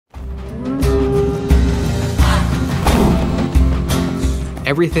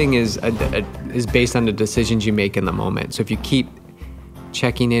everything is based on the decisions you make in the moment. So if you keep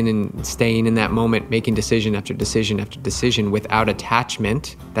checking in and staying in that moment, making decision after decision after decision without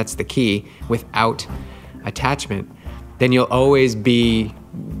attachment, that's the key, without attachment, then you'll always be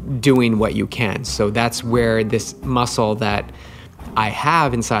doing what you can. So that's where this muscle that I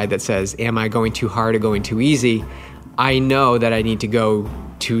have inside that says, am I going too hard or going too easy? I know that I need to go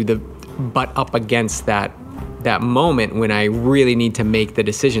to the butt up against that moment when I really need to make the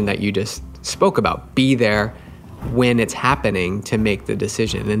decision that you just spoke about. Be there when it's happening to make the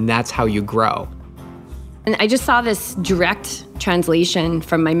decision. And that's how you grow. And I just saw this direct translation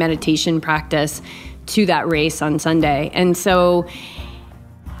from my meditation practice to that race on Sunday. And so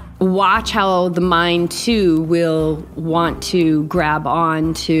watch how the mind too will want to grab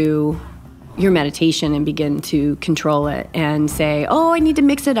on to your meditation and begin to control it and say, oh, I need to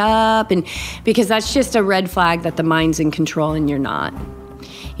mix it up. And because that's just a red flag that the mind's in control and you're not.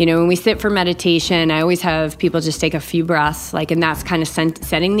 You know, when we sit for meditation, I always have people just take a few breaths, and that's kind of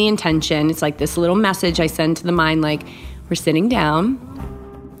setting the intention. It's like this little message I send to the mind, like, we're sitting down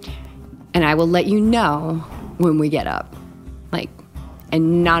and I will let you know when we get up.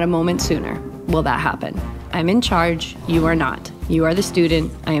 And not a moment sooner will that happen. I'm in charge. You are not. You are the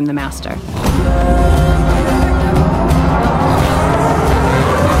student. I am the master.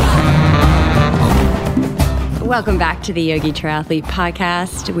 Welcome back to the Yogi Triathlete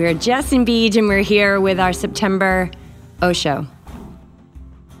Podcast. We're Jess and Beej, and we're here with our September Osho.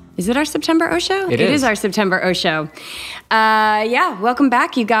 Is it our September Osho? It is our September Osho. Welcome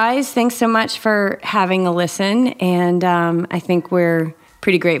back, you guys. Thanks so much for having a listen. And I think we're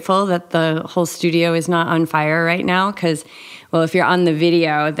pretty grateful that the whole studio is not on fire right now because, well, if you're on the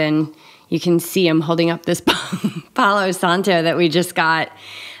video, then you can see him holding up this Palo Santo that we just got.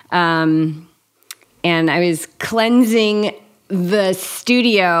 And I was cleansing the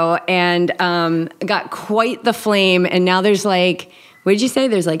studio and got quite the flame. And now there's what did you say?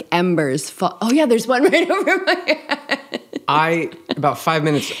 There's embers. Oh, yeah, there's one right over my head. About 5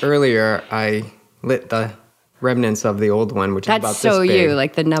 minutes earlier, I lit the remnants of the old one, which is about this big. That's so you,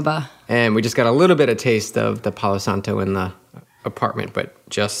 like the nubba. And we just got a little bit of taste of the Palo Santo in the apartment, but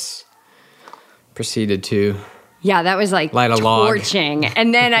just proceeded to that was light a log. Torching.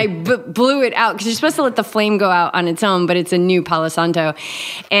 And then I blew it out because you're supposed to let the flame go out on its own, but it's a new Palo Santo.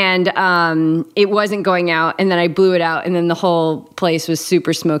 And it wasn't going out. And then I blew it out. And then the whole place was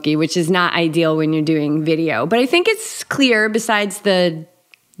super smoky, which is not ideal when you're doing video. But I think it's clear besides the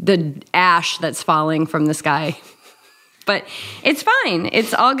ash that's falling from the sky. But it's fine.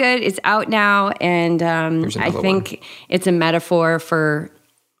 It's all good. It's out now. And I think it's a metaphor for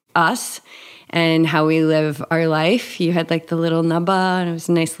us and how we live our life. You had the little nubba, and it was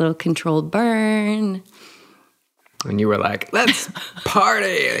a nice little controlled burn. And you were like, let's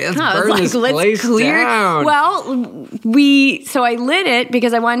party. Let's burn this place down. Well, so I lit it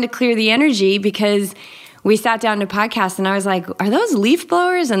because I wanted to clear the energy because we sat down to podcast and I was like, are those leaf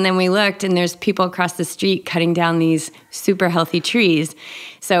blowers? And then we looked and there's people across the street cutting down these super healthy trees.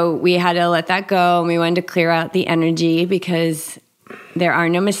 So we had to let that go and we wanted to clear out the energy because there are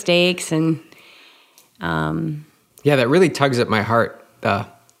no mistakes. And that really tugs at my heart, the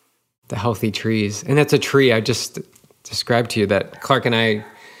healthy trees. And that's a tree I just described to you that Clark and I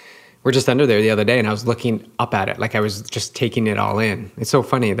were just under there the other day and I was looking up at it like I was just taking it all in. It's so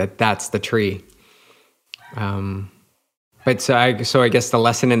funny that that's the tree. But so I guess the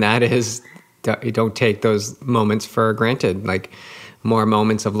lesson in that is don't take those moments for granted, more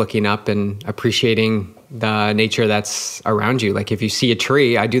moments of looking up and appreciating the nature that's around you. If you see a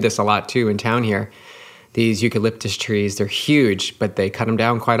tree, I do this a lot too in town here, these eucalyptus trees, they're huge, but they cut them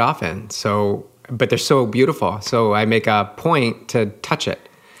down quite often. But they're so beautiful. So I make a point to touch it.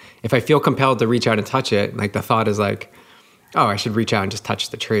 If I feel compelled to reach out and touch it, the thought is oh, I should reach out and just touch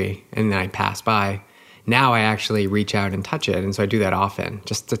the tree. And then I pass by. Now I actually reach out and touch it. And so I do that often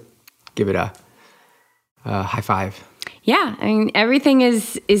just to give it a high five. Yeah, I mean, everything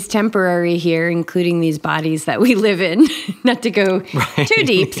is temporary here, including these bodies that we live in. Not to go too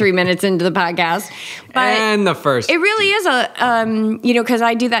deep 3 minutes into the podcast. But and the first. It really is because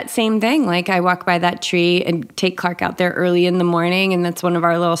I do that same thing. I walk by that tree and take Clark out there early in the morning, and that's one of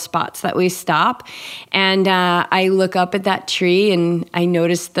our little spots that we stop. And I look up at that tree, and I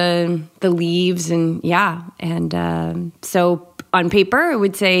notice the leaves, and so on paper, I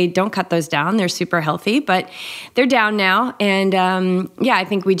would say don't cut those down. They're super healthy, but they're down now. And I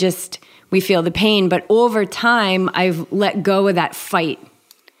think we feel the pain. But over time, I've let go of that fight.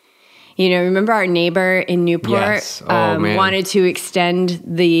 Remember our neighbor in Newport yes. wanted to extend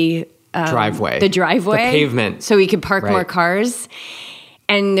the driveway. The driveway. The pavement. So we could park more cars.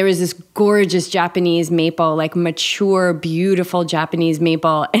 And there was this gorgeous Japanese maple, like mature, beautiful Japanese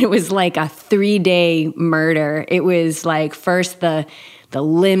maple. And it was like a 3-day murder. It was like first the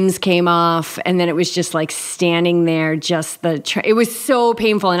limbs came off, and then it was just like standing there, it was so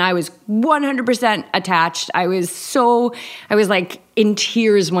painful. And I was 100% attached. I was like in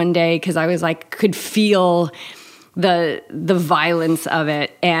tears one day because I was like, could feel the violence of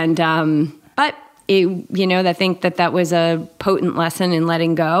it. And, but I think that was a potent lesson in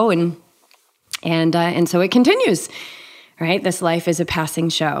letting go. And so it continues. Right? This life is a passing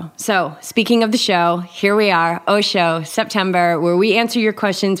show. So speaking of the show, here we are, Osho, September, where we answer your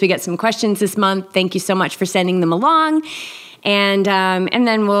questions. We get some questions this month. Thank you so much for sending them along. And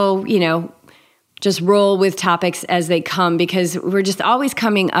then we'll, just roll with topics as they come, because we're just always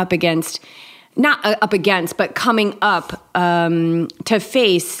coming up against, not up against, but coming up to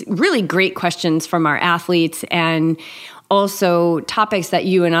face really great questions from our athletes, and also topics that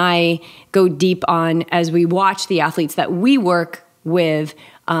you and I go deep on as we watch the athletes that we work with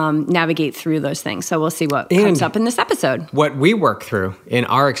navigate through those things. So we'll see what comes up in this episode. What we work through in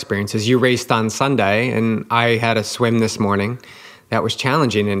our experiences. You raced on Sunday, and I had a swim this morning that was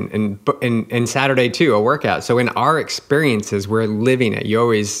challenging, and Saturday too, a workout. So in our experiences, we're living it. You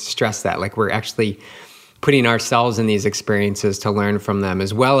always stress that, like we're actually putting ourselves in these experiences to learn from them,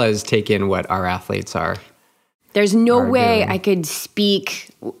 as well as take in what our athletes are. There's no way I could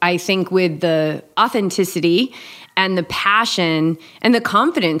speak, I think, with the authenticity and the passion and the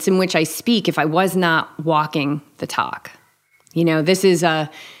confidence in which I speak if I was not walking the talk. This is a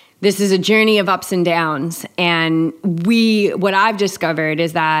journey of ups and downs. And what I've discovered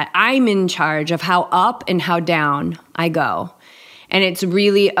is that I'm in charge of how up and how down I go. And it's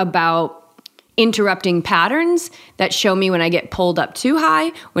really about interrupting patterns that show me when I get pulled up too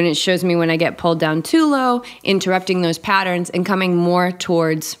high, when it shows me when I get pulled down too low, interrupting those patterns and coming more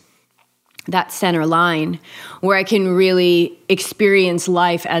towards that center line where I can really experience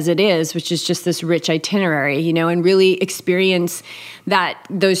life as it is, which is just this rich itinerary, and really experience that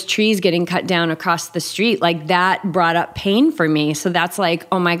those trees getting cut down across the street, like that brought up pain for me. So that's like,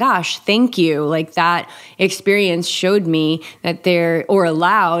 oh my gosh, thank you. Like that experience showed me that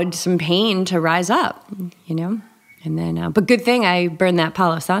allowed some pain to rise up, and then, but good thing I burned that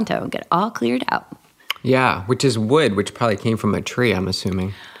Palo Santo and get all cleared out. Yeah. Which is wood, which probably came from a tree, I'm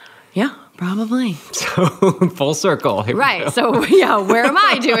assuming. Yeah. Probably. So full circle. Right. So yeah, where am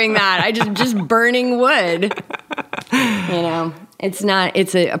I doing that? I just burning wood.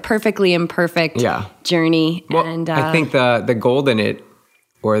 It's a perfectly imperfect journey. Well, and I think the gold in it,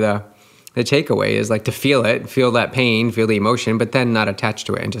 or the takeaway, is like to feel that pain, feel the emotion, but then not attach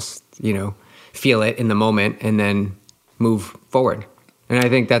to it, and just, feel it in the moment and then move forward. And I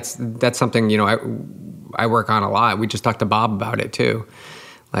think that's something, I work on a lot. We just talked to Bob about it too.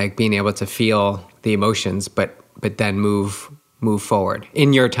 Like being able to feel the emotions, but then move forward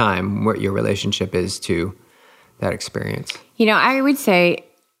in your time, what your relationship is to that experience. I would say,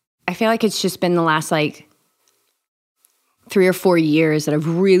 I feel like it's just been the last 3 or 4 years that I've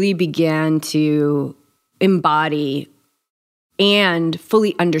really began to embody and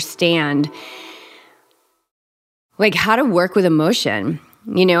fully understand how to work with emotion.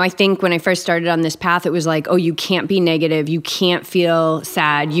 I think when I first started on this path, it was like, oh, you can't be negative. You can't feel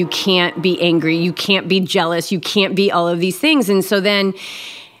sad. You can't be angry. You can't be jealous. You can't be all of these things. And so then,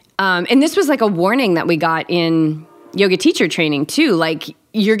 and this was like a warning that we got in yoga teacher training too. Like,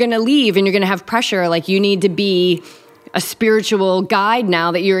 you're going to leave and you're going to have pressure. Like, you need to be a spiritual guide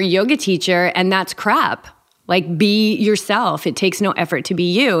now that you're a yoga teacher, and that's crap. Like, be yourself. It takes no effort to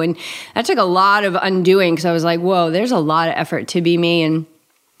be you. And that took a lot of undoing, because I was like, whoa, there's a lot of effort to be me. And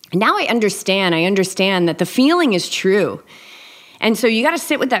now I understand that the feeling is true. And so you got to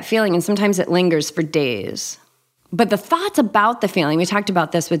sit with that feeling, and sometimes it lingers for days. But the thoughts about the feeling, we talked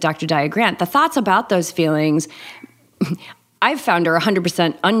about this with Dr. Dia Grant, the thoughts about those feelings, I've found are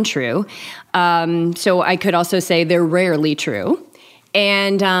 100% untrue. So I could also say they're rarely true.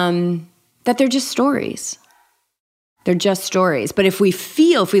 And that they're just stories. They're just stories. But if we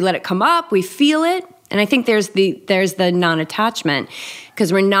let it come up, we feel it. And I think there's the non-attachment,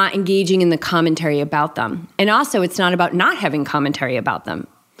 because we're not engaging in the commentary about them. And also, it's not about not having commentary about them,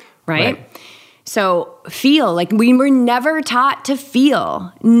 right? So feel, like we were never taught to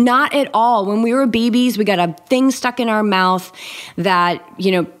feel, not at all. When we were babies, we got a thing stuck in our mouth that,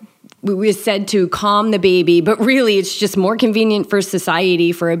 we said to calm the baby, but really it's just more convenient for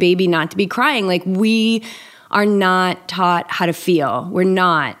society for a baby not to be crying. Like, we are not taught how to feel. We're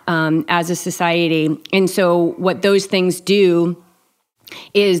not, as a society. And so what those things do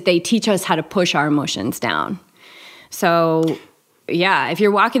is they teach us how to push our emotions down. So if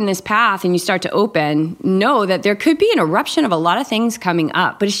you're walking this path and you start to open, know that there could be an eruption of a lot of things coming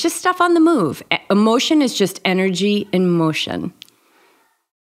up, but it's just stuff on the move. Emotion is just energy in motion.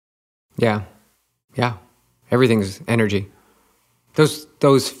 Yeah. Yeah. Everything's energy.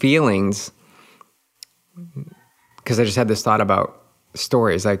 Those feelings, because I just had this thought about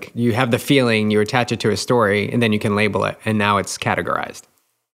stories. Like, you have the feeling, you attach it to a story, and then you can label it, and now it's categorized.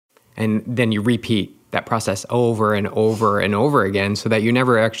 And then you repeat that process over and over and over again, so that you're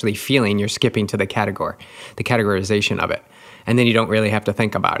never actually feeling, you're skipping to the categorization of it. And then you don't really have to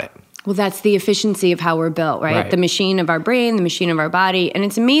think about it. Well, that's the efficiency of how we're built, right? The machine of our brain, the machine of our body. And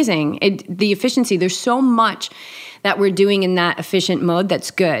it's amazing. The efficiency, there's so much that we're doing in that efficient mode that's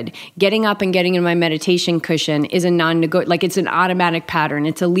good. Getting up and getting in my meditation cushion is a non-negotiable, like it's an automatic pattern.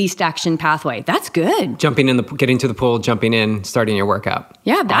 It's a least action pathway. That's good. Getting to the pool, jumping in, starting your workout.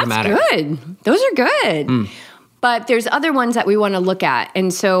 Yeah, that's automatic. Good. Those are good. But there's other ones that we want to look at.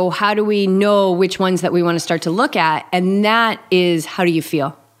 And so how do we know which ones that we want to start to look at? And that is, how do you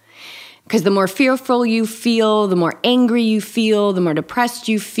feel? Because the more fearful you feel, the more angry you feel, the more depressed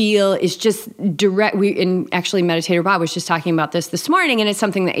you feel. It's just direct. And actually, Meditator Bob was just talking about this morning, and it's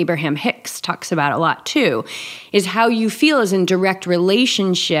something that Abraham Hicks talks about a lot too, is how you feel is in direct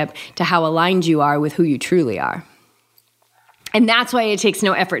relationship to how aligned you are with who you truly are. And that's why it takes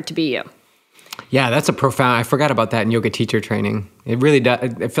no effort to be you. Yeah, that's a profound, I forgot about that in yoga teacher training. It really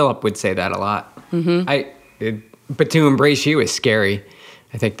does. Philip would say that a lot. But to embrace you is scary.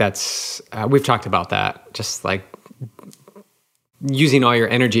 I think that's, we've talked about that, just like using all your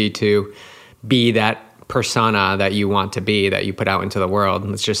energy to be that persona that you want to be, that you put out into the world.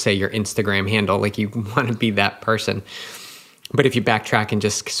 Let's just say your Instagram handle, like you want to be that person. But if you backtrack and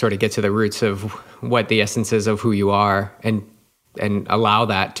just sort of get to the roots of what the essence is of who you are, and allow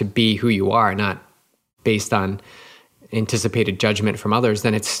that to be who you are, not based on anticipated judgment from others,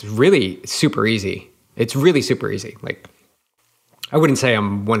 then it's really super easy. It's really super easy. Like, I wouldn't say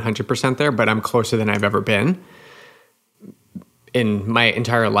I'm 100% there, but I'm closer than I've ever been in my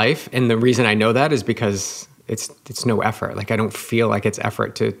entire life. And the reason I know that is because it's no effort. Like, I don't feel like it's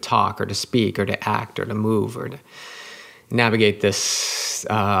effort to talk or to speak or to act or to move or to navigate this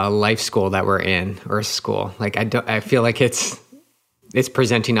life school that we're in, or school. Like, I feel like it's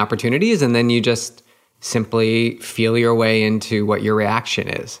presenting opportunities, and then you just simply feel your way into what your reaction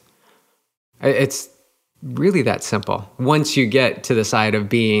is. It's really that simple once you get to the side of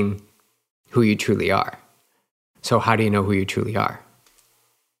being who you truly are. So how do you know who you truly are?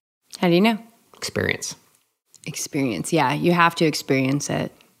 How do you know? Experience. Yeah, you have to experience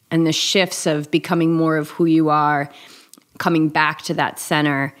it. And the shifts of becoming more of who you are, coming back to that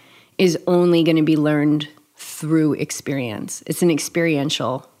center, is only going to be learned through experience. It's an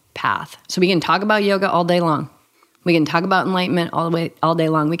experiential path. So we can talk about yoga all day long. We can talk about enlightenment all day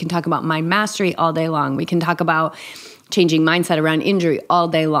long. We can talk about mind mastery all day long. We can talk about changing mindset around injury all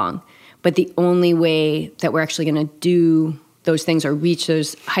day long. But the only way that we're actually going to do those things, or reach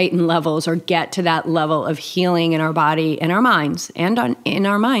those heightened levels, or get to that level of healing in our body and our minds, in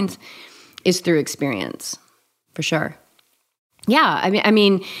our minds, is through experience, for sure. Yeah, I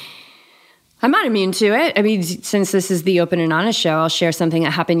mean, I'm not immune to it. I mean, since this is the Open and Honest show, I'll share something that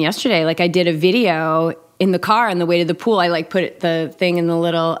happened yesterday. Like, I did a video in the car on the way to the pool. I put the thing in the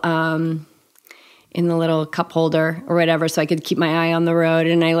little cup holder or whatever, so I could keep my eye on the road.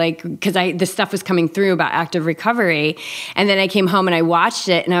 And because this stuff was coming through about active recovery. And then I came home and I watched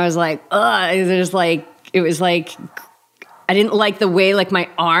it, and I was like, ugh, it was like, I didn't like the way my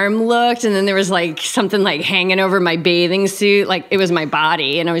arm looked, and then there was something hanging over my bathing suit, it was my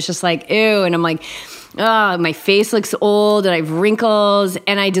body, and I was just like, ew, and I'm like, oh, my face looks old, and I have wrinkles,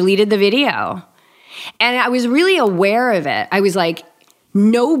 and I deleted the video. And I was really aware of it. I was like,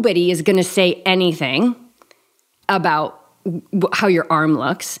 nobody is going to say anything about how your arm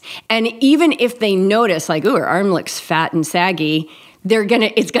looks, and even if they notice, ooh, her arm looks fat and saggy,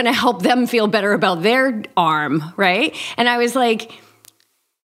 it's gonna help them feel better about their arm, right? And I was like,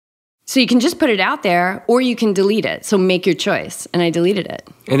 so you can just put it out there, or you can delete it. So make your choice. And I deleted it.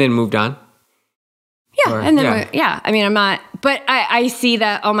 And then moved on? Yeah. And then, I mean, I'm not, but I see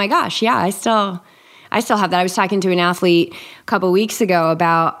that, oh my gosh, yeah, I still have that. I was talking to an athlete a couple of weeks ago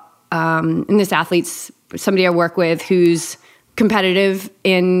about, and this athlete's somebody I work with who's competitive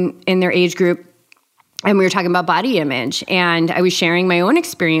in their age group. And we were talking about body image, and I was sharing my own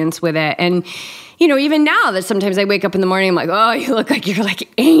experience with it. And, even now that sometimes I wake up in the morning, I'm like, oh, you look like you're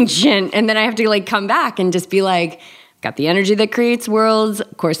ancient. And then I have to come back and just be got the energy that creates worlds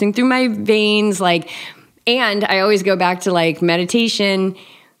coursing through my veins. And I always go back to meditation,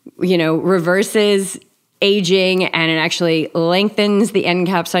 reverses aging, and it actually lengthens the end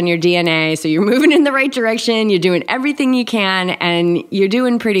caps on your DNA. So you're moving in the right direction. You're doing everything you can, and you're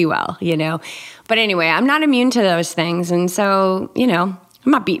doing pretty well, But anyway, I'm not immune to those things. And so,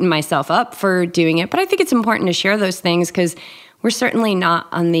 I'm not beating myself up for doing it, but I think it's important to share those things because we're certainly not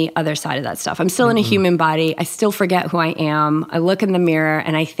on the other side of that stuff. I'm still in a human body. I still forget who I am. I look in the mirror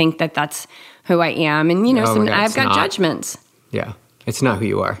and I think that that's who I am. And, I've got judgments. Yeah. It's not who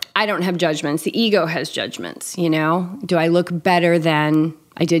you are. I don't have judgments. The ego has judgments, Do I look better than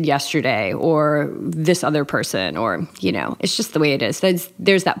I did yesterday or this other person or, it's just the way it is.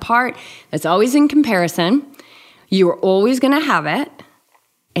 There's that part that's always in comparison. You are always going to have it.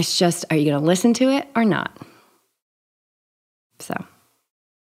 It's just, are you going to listen to it or not? So,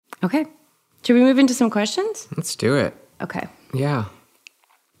 okay. Should we move into some questions? Let's do it. Okay. Yeah.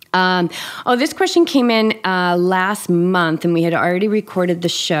 This question came in last month, and we had already recorded the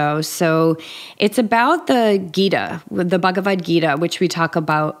show. So it's about the Gita, the Bhagavad Gita, which we talk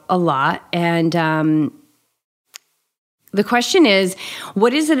about a lot. And the question is,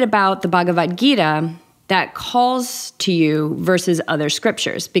 what is it about the Bhagavad Gita that calls to you versus other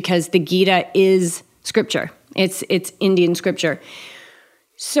scriptures? Because the Gita is scripture. It's Indian scripture.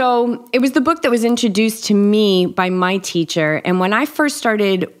 So it was the book that was introduced to me by my teacher. And when I first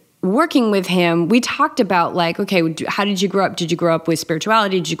started working with him, we talked about okay, how did you grow up? Did you grow up with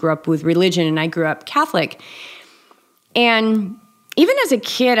spirituality? Did you grow up with religion? And I grew up Catholic. And even as a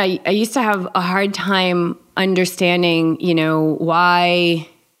kid, I used to have a hard time understanding, why...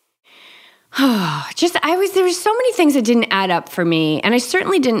 there were so many things that didn't add up for me. And I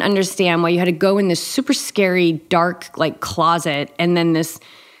certainly didn't understand why you had to go in this super scary, dark, closet, and then this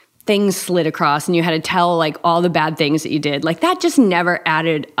thing slid across and you had to tell, all the bad things that you did. That just never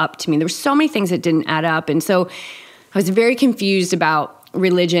added up to me. There were so many things that didn't add up. And so I was very confused about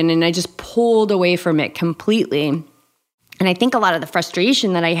religion, and I just pulled away from it completely. And I think a lot of the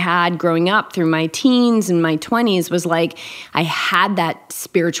frustration that I had growing up through my teens and my 20s was I had that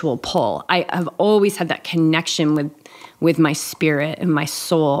spiritual pull. I have always had that connection with my spirit and my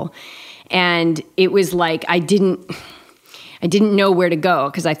soul. And it was I didn't know where to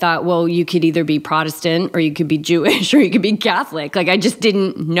go because I thought, well, you could either be Protestant or you could be Jewish or you could be Catholic. I just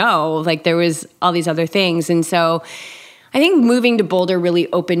didn't know. There was all these other things. And so I think moving to Boulder really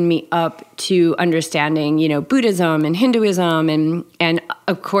opened me up to understanding, Buddhism and Hinduism and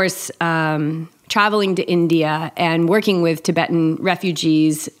of course, traveling to India and working with Tibetan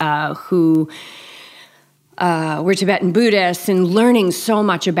refugees who were Tibetan Buddhists and learning so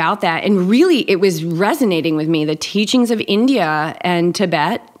much about that. And really, it was resonating with me. The teachings of India and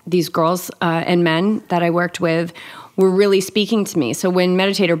Tibet, these girls and men that I worked with, were really speaking to me. So when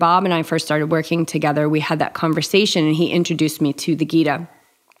Meditator Bob and I first started working together, we had that conversation and he introduced me to the Gita.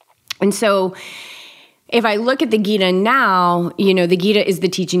 And so if I look at the Gita now, the Gita is the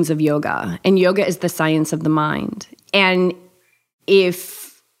teachings of yoga, and yoga is the science of the mind. And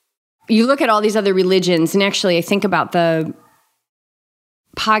if you look at all these other religions, and actually I think about the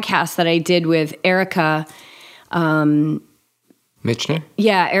podcast that I did with Erica, Michener?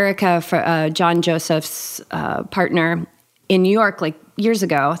 Yeah, Erica, for John Joseph's partner in New York, years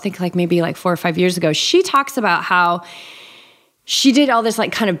ago, I think maybe 4 or 5 years ago, she talks about how she did all this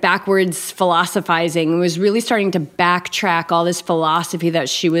kind of backwards philosophizing and was really starting to backtrack all this philosophy that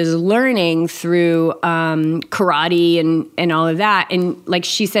she was learning through karate and all of that. And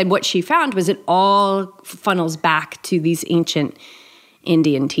she said, what she found was it all funnels back to these ancient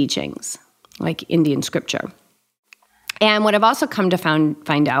Indian teachings, Indian scripture. And what I've also come to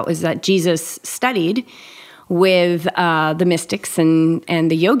find out is that Jesus studied with the mystics and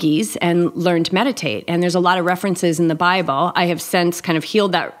the yogis and learned to meditate. And there's a lot of references in the Bible. I have since kind of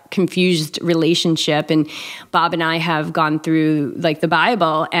healed that confused relationship. And Bob and I have gone through the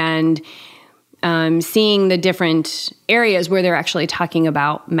Bible and seeing the different areas where they're actually talking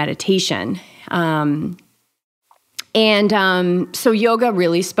about meditation. So yoga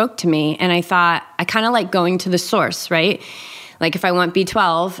really spoke to me, and I thought I kind of like going to the source, right? If I want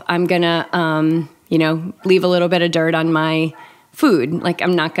B12, I'm gonna, leave a little bit of dirt on my food.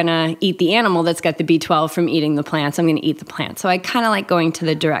 I'm not gonna eat the animal that's got the B12 from eating the plants. I'm gonna eat the plant. So I kind of like going to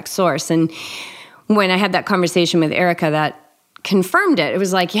the direct source. And when I had that conversation with Erica, that confirmed it. It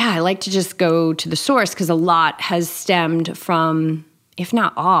was I like to just go to the source because a lot has stemmed from, if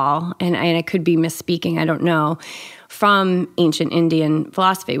not all, and I could be misspeaking, I don't know, from ancient Indian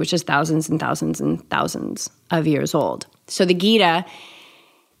philosophy, which is thousands and thousands and thousands of years old. So the Gita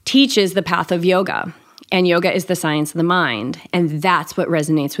teaches the path of yoga, and yoga is the science of the mind, and that's what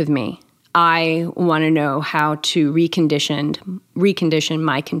resonates with me. I want to know how to recondition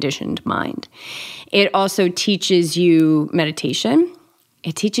my conditioned mind. It also teaches you meditation.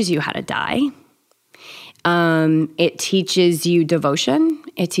 It teaches you how to die. It teaches you devotion.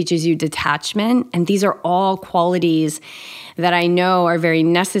 It teaches you detachment. And these are all qualities that I know are very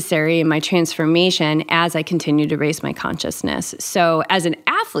necessary in my transformation as I continue to raise my consciousness. So as an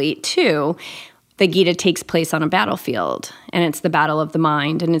athlete, too, the Gita takes place on a battlefield, and it's the battle of the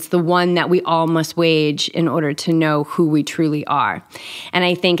mind, and it's the one that we all must wage in order to know who we truly are. And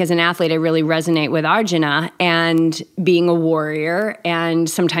I think as an athlete, I really resonate with Arjuna and being a warrior and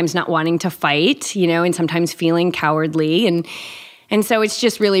sometimes not wanting to fight, and sometimes feeling cowardly. And so it's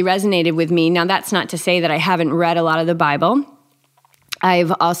just really resonated with me. Now, that's not to say that I haven't read a lot of the Bible.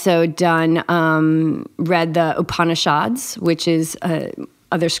 I've also read the Upanishads, which is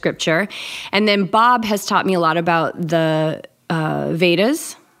other scripture. And then Bob has taught me a lot about the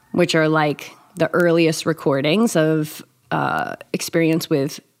Vedas, which are like the earliest recordings of experience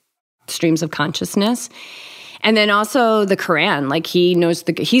with streams of consciousness. And then also the Quran, like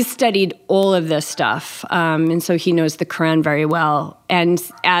he's studied all of this stuff. And so he knows the Quran very well. And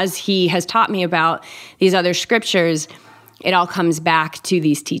as he has taught me about these other scriptures, it all comes back to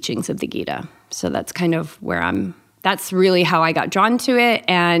these teachings of the Gita. So that's kind of that's really how I got drawn to it.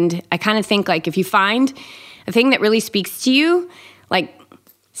 And I kind of think like if you find a thing that really speaks to you, like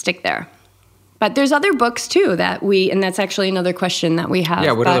stick there. But there's other books too and that's actually another question that we have.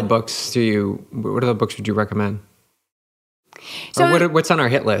 Yeah, what other books would you recommend? So or what's on our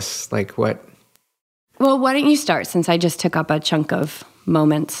hit list? Like what? Well, why don't you start since I just took up a chunk of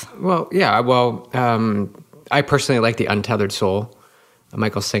moments? Well, yeah. I personally like The Untethered Soul,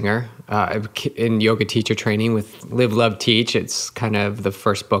 Michael Singer. In yoga teacher training with Live, Love, Teach, it's kind of the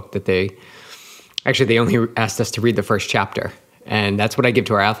first book that they only asked us to read the first chapter. And that's what I give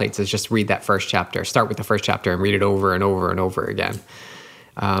to our athletes is just read that first chapter. Start with the first chapter and read it over and over and over again.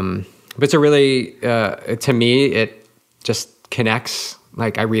 But it's a really, to me, it just connects.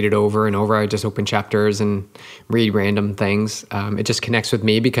 Like I read it over and over. I just open chapters and read random things. It just connects with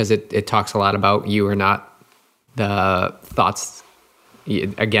me because it talks a lot about you or not the thoughts.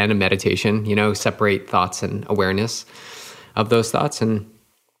 Again, a meditation, separate thoughts and awareness of those thoughts. And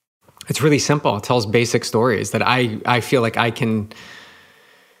it's really simple. It tells basic stories that I feel like I can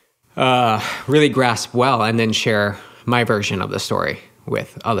really grasp well and then share my version of the story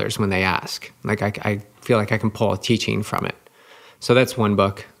with others when they ask. Like I feel like I can pull a teaching from it. So that's one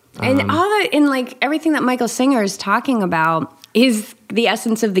book. And everything that Michael Singer is talking about is the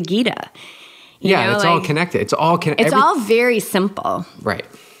essence of the Gita. It's all connected. It's all It's all very simple. Right.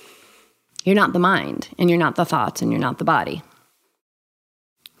 You're not the mind, and you're not the thoughts, and you're not the body.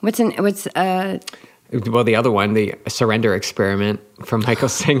 Well, the other one, the Surrender Experiment from Michael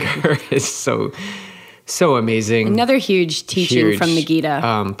Singer is so amazing. Another huge teaching from the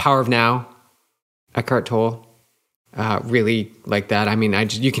Gita. Power of Now, Eckhart Tolle. Really like that. I mean,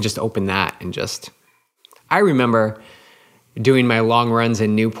 you can just open that and I remember doing my long runs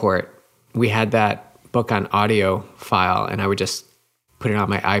in Newport. We had that book on audio file, and I would just put it on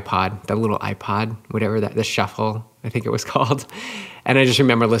my iPod, the little iPod, whatever the Shuffle, I think it was called. And I just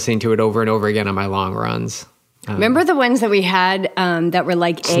remember listening to it over and over again on my long runs. Remember the ones that we had that were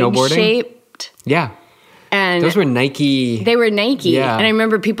like egg-shaped? Yeah. And those were Nike. They were Nike. Yeah. And I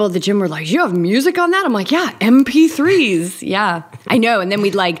remember people at the gym were like, you have music on that? I'm like, yeah, MP3s. Yeah, I know. And then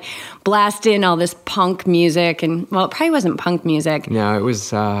we'd like blast in all this punk music. And well, it probably wasn't punk music. No, it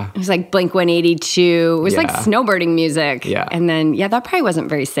was like Blink-182. It was like snowboarding music. Yeah. And then, that probably wasn't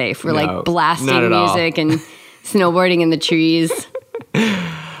very safe. We're like blasting music and snowboarding in the trees.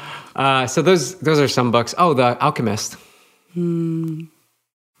 So those are some books. Oh, The Alchemist.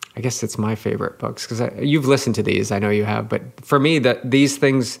 I guess it's my favorite books because you've listened to these. I know you have. But for me, these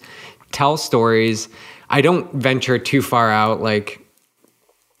things tell stories. I don't venture too far out. Like,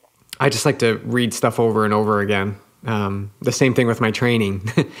 I just like to read stuff over and over again. The same thing with my training.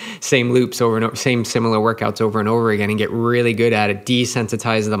 Same loops over and over, same similar workouts over and over again, and get really good at it.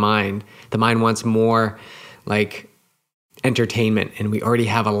 Desensitize the mind. The mind wants more like entertainment, and we already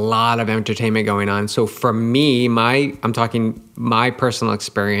have a lot of entertainment going on. So for me, I'm talking my personal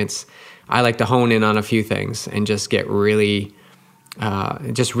experience, I like to hone in on a few things and just get really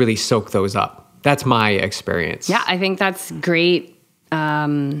soak those up. That's my experience. Yeah, I think that's great.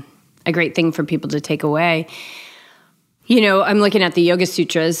 A great thing for people to take away. I'm looking at the Yoga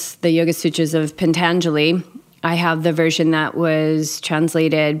Sutras of Patanjali. I have the version that was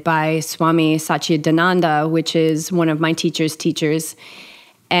translated by Swami Satchidananda, which is one of my teacher's teachers.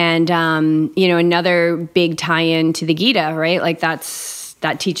 And, another big tie-in to the Gita, right? Like that's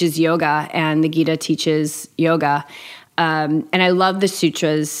that teaches yoga, and the Gita teaches yoga. And I love the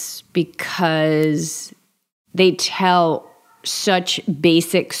sutras because they tell such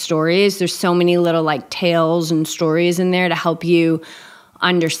basic stories. There's so many little like tales and stories in there to help you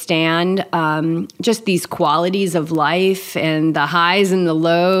understand just these qualities of life and the highs and the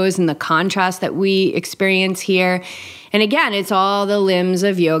lows and the contrast that we experience here. And again, it's all the limbs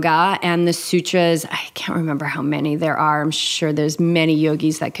of yoga and the sutras. I can't remember how many there are. I'm sure there's many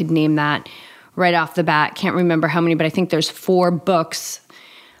yogis that could name that right off the bat. Can't remember how many, but I think there's 4 books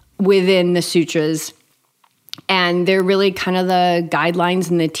within the sutras. And they're really kind of the guidelines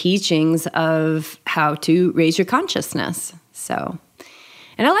and the teachings of how to raise your consciousness. So,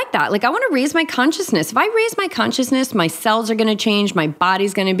 and I like that. Like, I want to raise my consciousness. If I raise my consciousness, my cells are going to change. My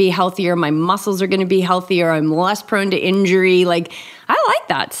body's going to be healthier. My muscles are going to be healthier. I'm less prone to injury. Like, I like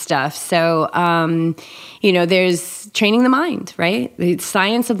that stuff. So, there's training the mind, right? The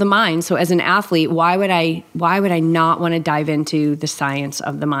science of the mind. So as an athlete, why would I not want to dive into the science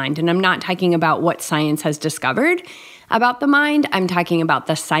of the mind? And I'm not talking about what science has discovered about the mind. I'm talking about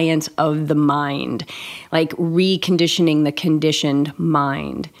the science of the mind, like reconditioning the conditioned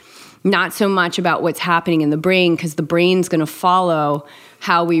mind. Not so much about what's happening in the brain, because the brain's going to follow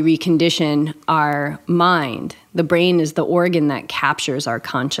how we recondition our mind. The brain is the organ that captures our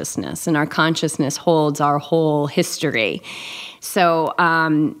consciousness, and our consciousness holds our whole history. So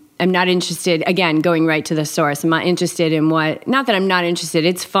I'm not interested, again, going right to the source. I'm not interested in not that I'm not interested,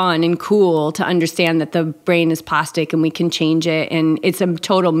 it's fun and cool to understand that the brain is plastic and we can change it, and it's a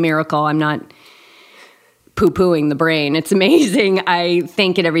total miracle. I'm not poo-pooing the brain. It's amazing. I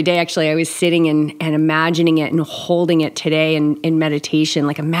thank it every day. Actually, I was sitting and imagining it and holding it today in meditation,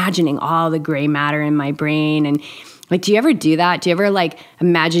 like imagining all the gray matter in my brain. And like, do you ever do that? Do you ever like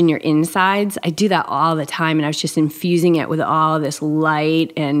imagine your insides? I do that all the time. And I was just infusing it with all this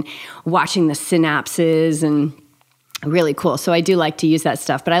light and watching the synapses, and really cool. So I do like to use that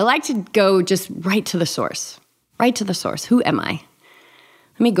stuff, but I like to go just right to the source. Who am I?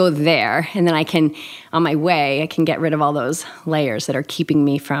 Let me go there, and then I can, on my way, I can get rid of all those layers that are keeping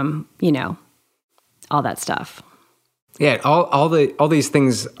me from, all that stuff. Yeah, all these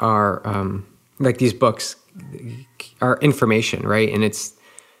things are like these books are information, right? And it's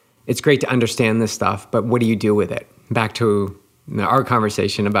great to understand this stuff, but what do you do with it? Back to our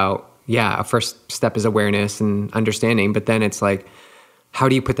conversation about, a first step is awareness and understanding, but then it's like, how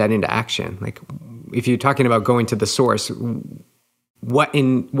do you put that into action? Like, if you're talking about going to the source, what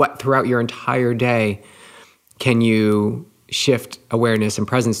throughout your entire day can you shift awareness and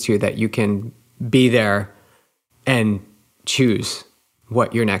presence to, that you can be there and choose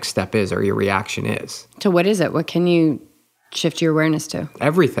what your next step is or your reaction is? So what is it? What can you shift your awareness to?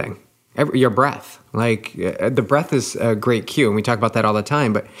 Everything. Your breath. Like, the breath is a great cue, and we talk about that all the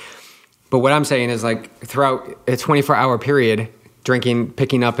time. But what I'm saying is, like, throughout a 24-hour period,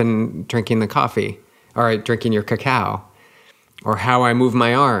 picking up and drinking the coffee, or drinking your cacao, or how I move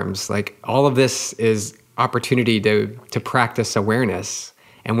my arms, like, all of this is opportunity to practice awareness.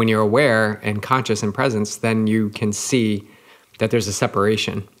 And when you're aware and conscious and presence, then you can see that there's a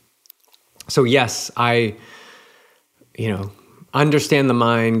separation. So yes, I, understand the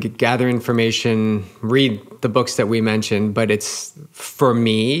mind, gather information, read the books that we mentioned, but for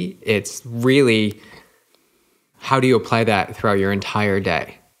me, it's really, how do you apply that throughout your entire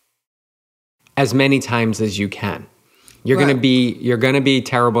day? As many times as you can. You're going to be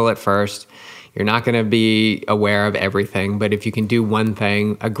terrible at first. You're not going to be aware of everything, but if you can do one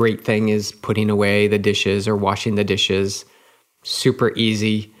thing, a great thing is putting away the dishes or washing the dishes. Super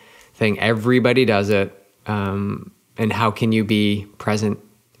easy thing. Everybody does it. And how can you be present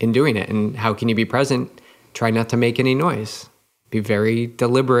in doing it? And how can you be present? Try not to make any noise. Be very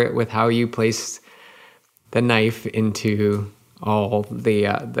deliberate with how you place the knife into all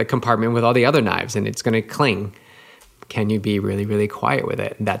the compartment with all the other knives, and it's going to cling. Can you be really, really quiet with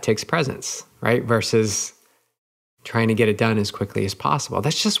it? And that takes presence, right? Versus trying to get it done as quickly as possible.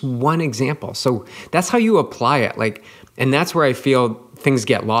 That's just one example. So that's how you apply it. Like, and that's where I feel things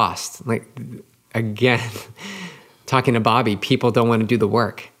get lost. Like, again, talking to Bobby, people don't want to do the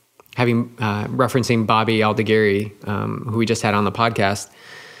work. Referencing Bobby Aldegheri, who we just had on the podcast,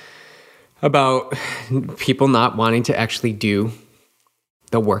 about people not wanting to actually do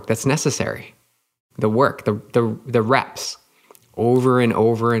the work that's necessary. The work, the reps, over and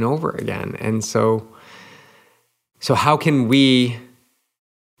over and over again. And so how can we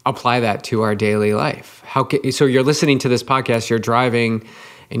apply that to our daily life? So you're listening to this podcast, you're driving,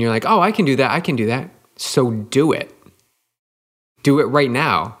 and you're like, oh, I can do that. So do it. Do it right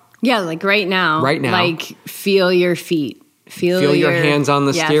now. Yeah, like right now. Right now. Like, feel your feet. Feel your hands on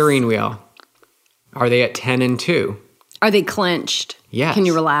the steering wheel. Are they at 10 and 2? Are they clenched? Yes. Can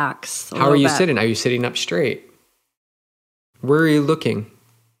you relax? How are you sitting? Are you sitting up straight? Where are you looking?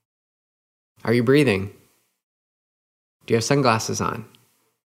 Are you breathing? Do you have sunglasses on?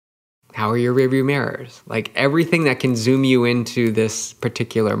 How are your rearview mirrors? Like everything that can zoom you into this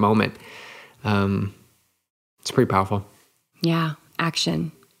particular moment. It's pretty powerful. Yeah,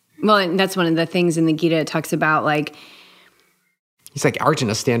 action. Well, and that's one of the things in the Gita it talks about, like... He's like,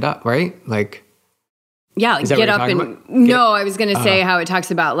 Arjuna, stand up, right? Like... Yeah, get up and... No, I was going to say how it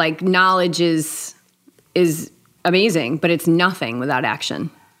talks about, like, knowledge is amazing, but it's nothing without action.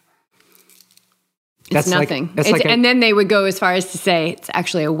 It's nothing. And then they would go as far as to say it's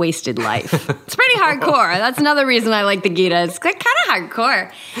actually a wasted life. It's pretty hardcore. That's another reason I like the Gita. It's kind of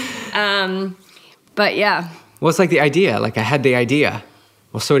hardcore. But yeah. Well, it's like the idea. Like I had the idea.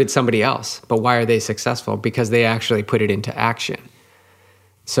 Well, so did somebody else. But why are they successful? Because they actually put it into action.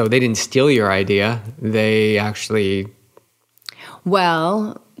 So they didn't steal your idea. They actually...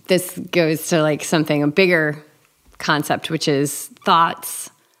 Well, this goes to like a bigger concept, which is thoughts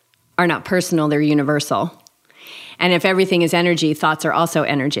are not personal, they're universal. And if everything is energy, thoughts are also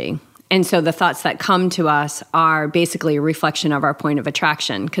energy. And so the thoughts that come to us are basically a reflection of our point of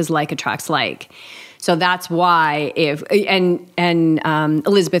attraction, because like attracts like. So that's why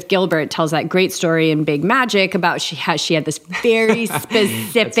Elizabeth Gilbert tells that great story in Big Magic about how she had this very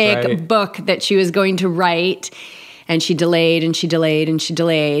specific book that she was going to write, and she delayed and she delayed and she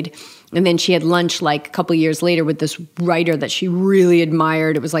delayed. And then she had lunch like a couple years later with this writer that she really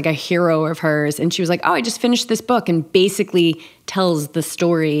admired. It was like a hero of hers. And she was like, oh, I just finished this book, and basically tells the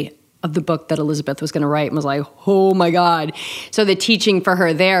story of the book that Elizabeth was going to write, and was like, oh my God. So the teaching for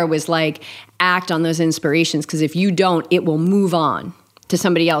her there was like, act on those inspirations, because if you don't, it will move on to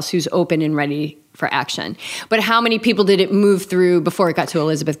somebody else who's open and ready for action. But how many people did it move through before it got to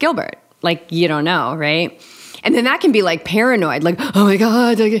Elizabeth Gilbert? Like, you don't know, right? And then that can be like paranoid, like, oh my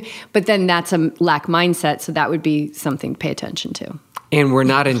God. But then that's a lack mindset. So that would be something to pay attention to. And we're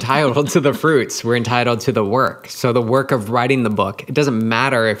not entitled to the fruits. We're entitled to the work. So the work of writing the book, it doesn't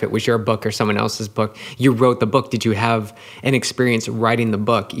matter if it was your book or someone else's book. You wrote the book. Did you have an experience writing the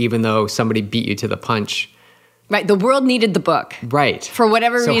book, even though somebody beat you to the punch? Right. The world needed the book. Right. For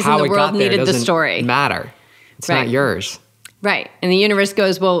whatever reason, the world needed the story. Matter. It's not yours. Right. And the universe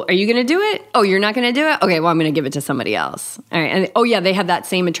goes, well, are you going to do it? Oh, you're not going to do it? Okay, well, I'm going to give it to somebody else. All right. And oh, yeah, they have that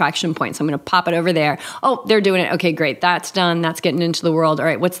same attraction point. So I'm going to pop it over there. Oh, they're doing it. Okay, great. That's done. That's getting into the world. All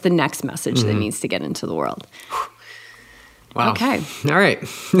right. What's the next message that needs to get into the world? Wow. Okay. All right.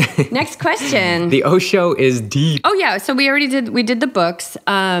 Next question. The Osho is deep. Oh, yeah. So we did the books.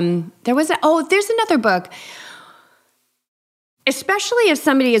 There's another book. Especially if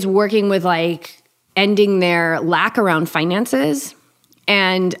somebody is working with like ending their lack around finances.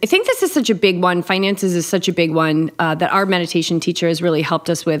 And I think this is such a big one. Finances is such a big one that our meditation teacher has really helped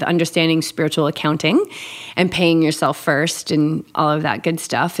us with understanding spiritual accounting and paying yourself first and all of that good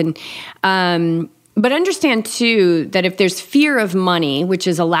stuff. And but understand too that if there's fear of money, which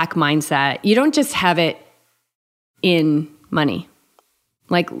is a lack mindset, you don't just have it in money.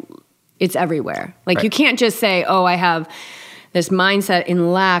 Like it's everywhere. Like you can't just say, oh, I have this mindset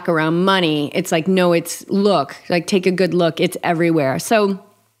in lack around money. It's like, no, take a good look. It's everywhere. So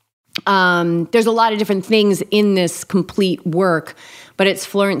there's a lot of different things in this complete work, but it's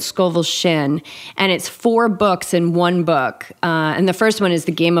Florence Scovel Shinn, and it's 4 books in one book. And the first one is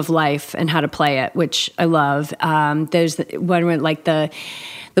The Game of Life and How to Play It, which I love. There's one with like the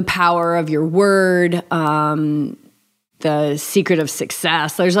power of your word, The Secret of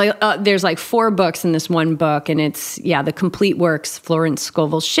Success. There's like 4 books in this one book, and it's the complete works. Florence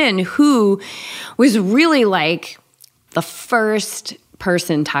Scovel Shinn, who was really like the first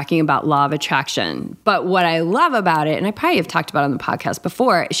person talking about law of attraction. But what I love about it, and I probably have talked about it on the podcast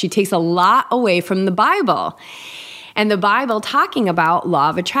before, she takes a lot away from the Bible, and the Bible talking about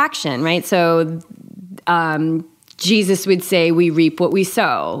law of attraction, right? So Jesus would say, we reap what we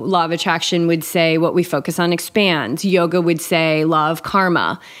sow. Law of attraction would say, what we focus on expands. Yoga would say, law of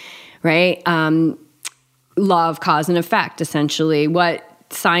karma, right? Law of cause and effect, essentially. What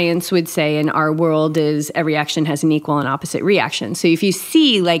science would say in our world is every action has an equal and opposite reaction. So if you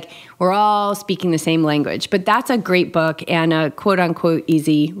see, like, we're all speaking the same language. But that's a great book and a quote-unquote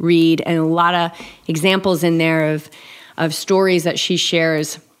easy read, and a lot of examples in there of stories that she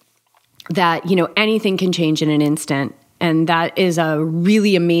shares that, anything can change in an instant. And that is a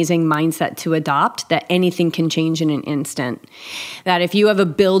really amazing mindset to adopt, that anything can change in an instant. That if you have a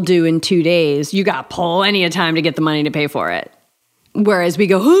bill due in 2 days, you got plenty of time to get the money to pay for it. Whereas we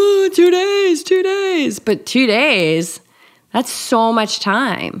go, 2 days. But 2 days, That's so much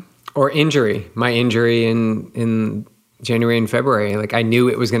time. Or injury. My injury in January and February, like I knew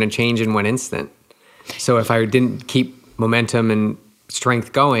it was going to change in one instant. So if I didn't keep momentum and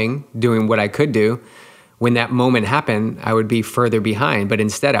strength going, doing what I could do, when that moment happened, I would be further behind. But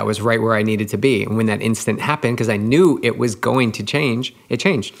instead, I was right where I needed to be. And when that instant happened, because I knew it was going to change, it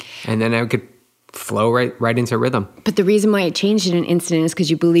changed. And then I could flow right into rhythm. But the reason why it changed in an instant is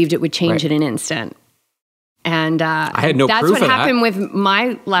because you believed it would change in an instant. And I had no that's proof what of happened with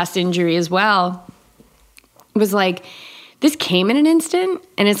my last injury as well. It was like, this came in an instant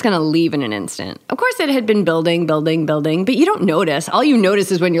and it's going to leave in an instant. Of course, it had been building, but you don't notice. All you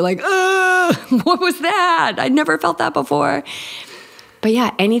notice is when you're like, what was that? I never felt that before. But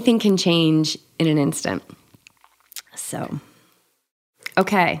yeah, anything can change in an instant. So,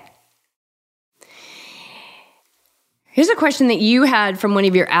 okay. Here's a question that you had from one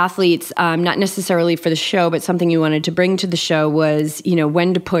of your athletes, not necessarily for the show, but something you wanted to bring to the show was,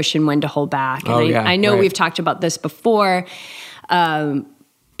 when to push and when to hold back. And I know we've talked about this before, but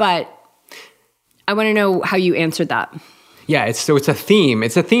I want to know how you answered that. Yeah, it's a theme.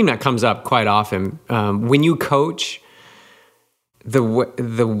 It's a theme that comes up quite often. When you coach, the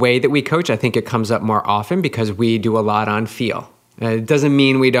way that we coach, I think it comes up more often because we do a lot on feel. It doesn't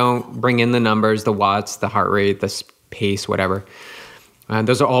mean we don't bring in the numbers, the watts, the heart rate, the pace, whatever.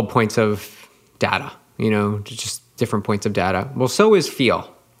 Those are all points of data, just different points of data. Well, so is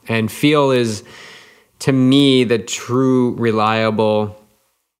feel. And feel is, to me, the true reliable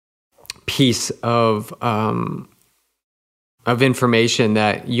piece of information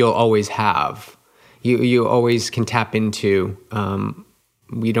that you'll always have. You always can tap into.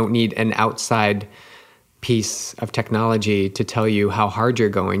 We don't need an outside piece of technology to tell you how hard you're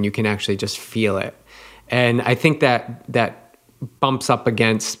going. You can actually just feel it. And I think that bumps up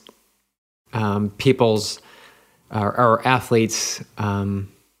against people's or athletes'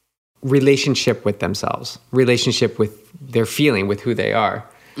 relationship with themselves, relationship with their feeling, with who they are.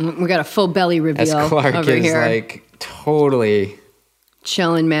 We got a full belly reveal As Clark over is here. like totally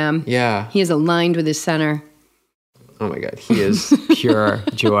chilling, ma'am. Yeah. He is aligned with his center. Oh my God, he is pure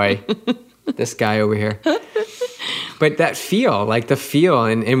joy. This guy over here. But that feel, like the feel,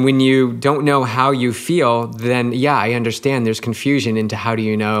 and when you don't know how you feel, then yeah, I understand there's confusion into how do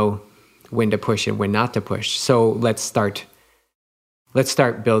you know when to push and when not to push. So let's start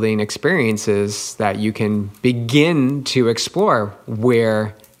building experiences that you can begin to explore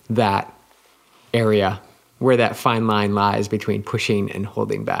where that fine line lies between pushing and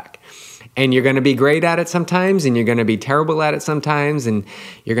holding back. And you're going to be great at it sometimes, and you're going to be terrible at it sometimes, and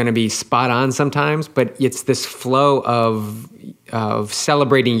you're going to be spot on sometimes. But it's this flow of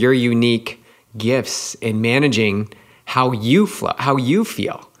celebrating your unique gifts and managing how you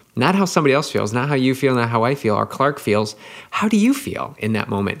feel, not how somebody else feels, not how you feel, not how I feel, or Clark feels. How do you feel in that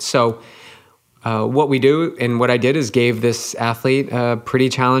moment? So what we do and what I did is gave this athlete a pretty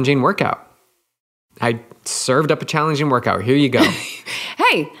challenging workout. I served up a challenging workout. Here you go.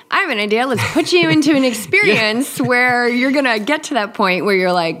 Hey, I have an idea. Let's put you into an experience where you're going to get to that point where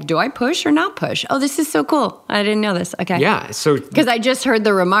you're like, do I push or not push? Oh, this is so cool. I didn't know this. Okay. Yeah. So, because I just heard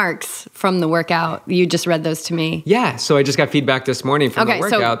the remarks from the workout. You just read those to me. Yeah. So I just got feedback this morning from the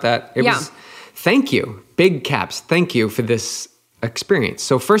workout that it was, thank you, big caps. Thank you for this experience.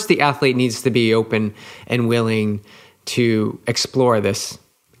 So first, the athlete needs to be open and willing to explore this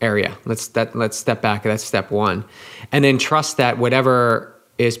area. Let's step back. That's step one. And then trust that whatever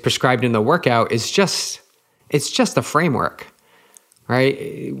is prescribed in the workout is just a framework,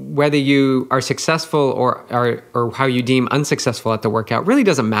 right? Whether you are successful or how you deem unsuccessful at the workout really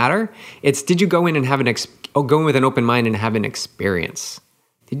doesn't matter. It's, did you go in and go in with an open mind and have an experience?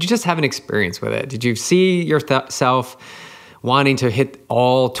 Did you just have an experience with it? Did you see yourself wanting to hit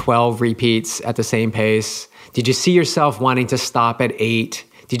all 12 repeats at the same pace? Did you see yourself wanting to stop at 8?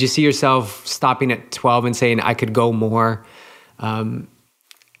 Did you see yourself stopping at 12 and saying, I could go more?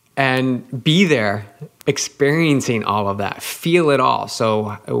 And be there, experiencing all of that, feel it all.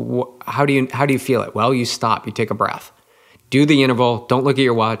 So how do you feel it? Well, you stop, you take a breath. Do the interval, don't look at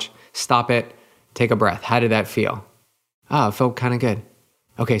your watch, stop it, take a breath. How did that feel? Oh, it felt kind of good.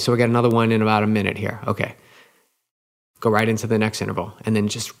 Okay, so we got another one in about a minute here. Okay. Go right into the next interval. And then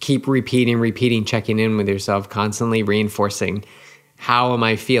just keep repeating, checking in with yourself, constantly reinforcing. How am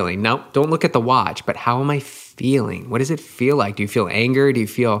I feeling? Now, don't look at the watch, but how am I feeling? What does it feel like? Do you feel anger? Do you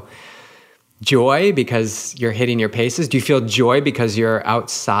feel joy because you're hitting your paces? Do you feel joy because you're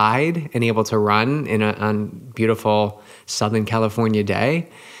outside and able to run on beautiful Southern California day?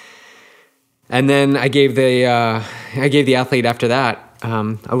 And then I gave the athlete after that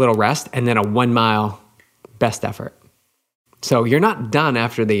a little rest and then a 1 mile best effort. So you're not done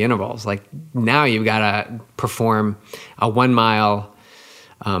after the intervals. Like now you've got to perform a 1 mile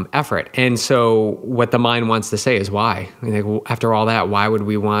effort. And so what the mind wants to say is why? Like, well, after all that, why would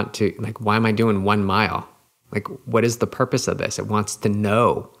we want to, like, why am I doing 1 mile? Like, what is the purpose of this? It wants to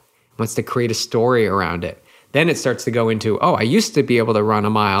know. It wants to create a story around it. Then it starts to go into, oh, I used to be able to run a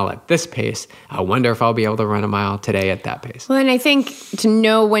mile at this pace. I wonder if I'll be able to run a mile today at that pace. Well, and I think to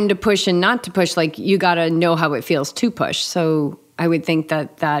know when to push and not to push, like you got to know how it feels to push. So I would think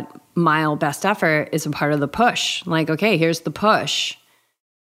that that mile best effort is a part of the push. Like, okay, here's the push.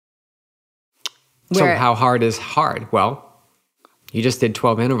 So how hard is hard? Well, you just did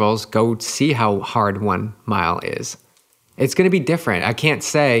 12 intervals. Go see how hard 1 mile is. It's going to be different. I can't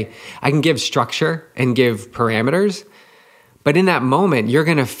say, I can give structure and give parameters, but in that moment, you're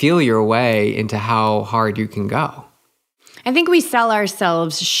going to feel your way into how hard you can go. I think we sell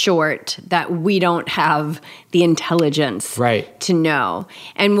ourselves short that we don't have the intelligence to know.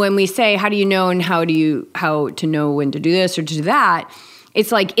 And when we say, how do you know and how to know when to do this or to do that,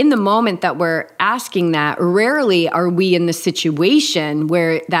 it's like in the moment that we're asking that, rarely are we in the situation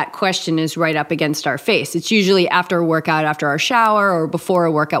where that question is right up against our face. It's usually after a workout, after our shower, or before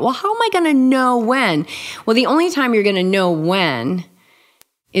a workout. Well, how am I going to know when? Well, the only time you're going to know when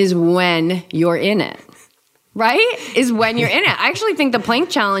is when you're in it, right? Is when you're in it. I actually think the plank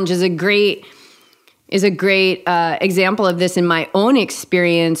challenge is a great example of this in my own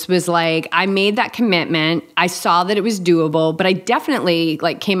experience. Was like, I made that commitment. I saw that it was doable, but I definitely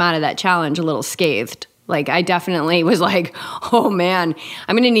like came out of that challenge a little scathed. Like I definitely was like, oh man,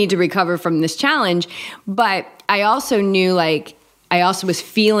 I'm going to need to recover from this challenge. But I also knew, like, I also was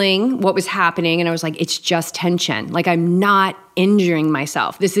feeling what was happening, and I was like, it's just tension. Like I'm not injuring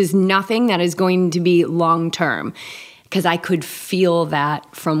myself. This is nothing that is going to be long-term, because I could feel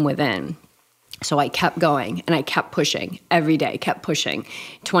that from within. So I kept going and I kept pushing every day, kept pushing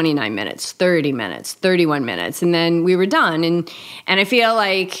 29 minutes, 30 minutes, 31 minutes. And then we were done. And I feel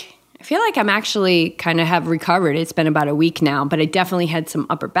like I'm actually kind of have recovered. It's been about a week now, but I definitely had some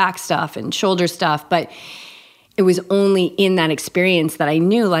upper back stuff and shoulder stuff. But it was only in that experience that I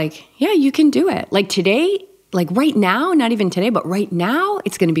knew, like, yeah, you can do it. Like today, like right now, not even today, but right now,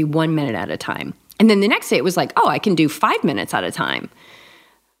 it's going to be 1 minute at a time. And then the next day it was like, oh, I can do 5 minutes at a time.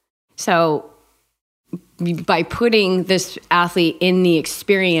 So by putting this athlete in the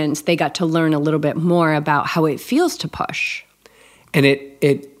experience, they got to learn a little bit more about how it feels to push. And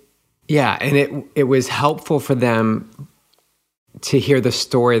it was helpful for them to hear the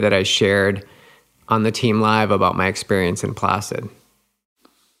story that I shared on the Team Live about my experience in Placid.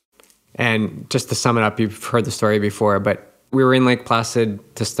 And just to sum it up, you've heard the story before, but we were in Lake Placid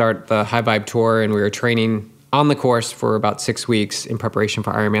to start the High Vibe Tour, and we were training on the course for about 6 weeks in preparation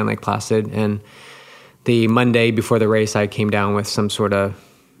for Ironman Lake Placid. And the Monday before the race, I came down with some sort of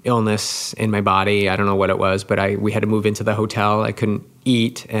illness in my body. I don't know what it was, but we had to move into the hotel. I couldn't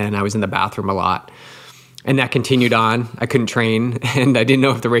eat, and I was in the bathroom a lot. And that continued on. I couldn't train, and I didn't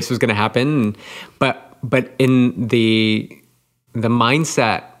know if the race was going to happen. But in the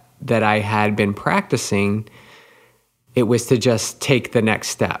mindset that I had been practicing, it was to just take the next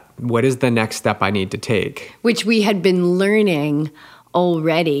step. What is the next step I need to take? Which we had been learning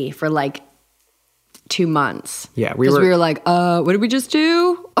already for like 2 months. Yeah, we were like, what did we just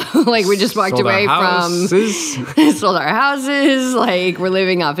do? Like we just walked away from sold our houses. Like we're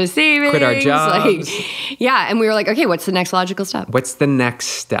living off of savings. Quit our jobs. Like, yeah, and we were like, okay, what's the next logical step? What's the next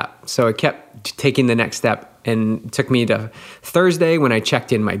step? So I kept taking the next step, and it took me to Thursday when I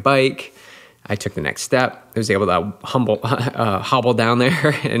checked in my bike. I took the next step. I was able to hobble down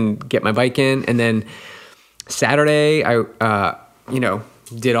there and get my bike in, and then Saturday I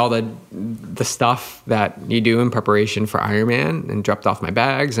did all the stuff that you do in preparation for Ironman, and dropped off my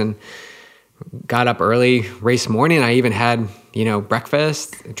bags and got up early race morning. I even had,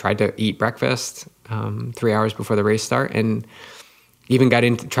 breakfast. I tried to eat breakfast 3 hours before the race start, and even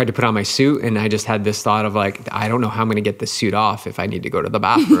tried to put on my suit. And I just had this thought of like, I don't know how I'm going to get this suit off if I need to go to the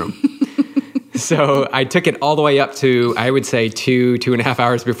bathroom. So I took it all the way up to, I would say 2.5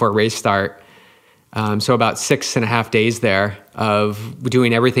 hours before race start. So about 6.5 days there of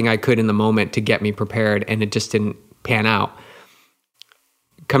doing everything I could in the moment to get me prepared, and it just didn't pan out.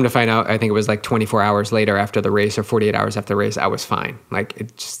 Come to find out, I think it was like 24 hours later after the race, or 48 hours after the race, I was fine. Like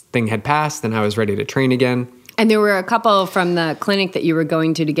thing had passed, and I was ready to train again. And there were a couple from the clinic that you were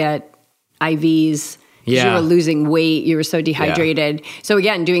going to get IVs. Yeah. You were losing weight. You were so dehydrated. Yeah. So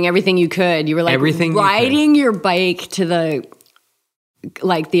again, doing everything you could. You were like riding your bike to the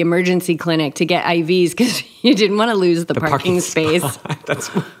like the emergency clinic to get IVs because you didn't want to lose the parking space.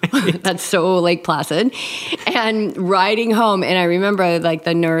 That's right. That's so Lake Placid. And riding home, and I remember like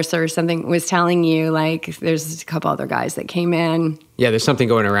the nurse or something was telling you like there's a couple other guys that came in. Yeah, there's something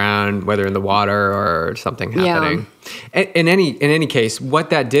going around, whether in the water or something happening. Yeah. In any case,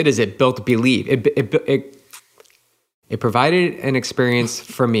 what that did is it built belief. It provided an experience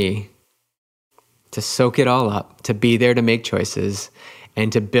for me to soak it all up, to be there to make choices,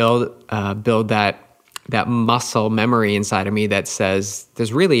 and to build that muscle memory inside of me that says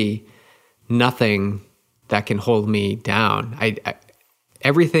there's really nothing that can hold me down.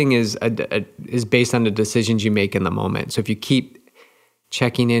 Everything is based on the decisions you make in the moment. So if you keep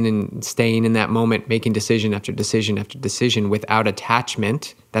checking in and staying in that moment, making decision after decision after decision without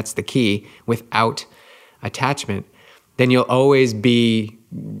attachment, that's the key, without attachment, then you'll always be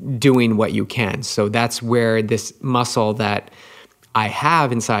doing what you can. So that's where this muscle that I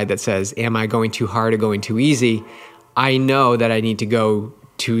have inside that says, am I going too hard or going too easy? I know that I need to go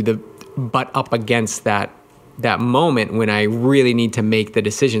to the butt up against that moment when I really need to make the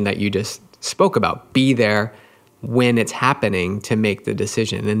decision that you just spoke about. Be there when it's happening to make the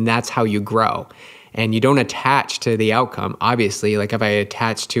decision. And that's how you grow. And you don't attach to the outcome. Obviously, like if I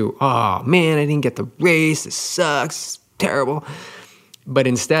attach to, oh man, I didn't get the race, it sucks, it's terrible. But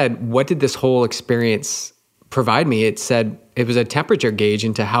instead, what did this whole experience provide me? It said it was a temperature gauge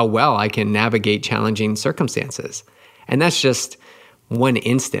into how well I can navigate challenging circumstances. And that's just one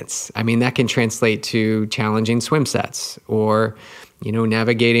instance. I mean, that can translate to challenging swim sets or,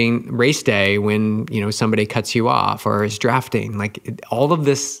 navigating race day when, somebody cuts you off or is drafting. Like all of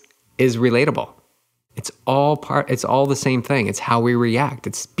this is relatable. It's all the same thing. It's how we react.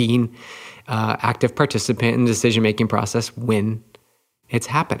 It's being active participant in the decision-making process when it's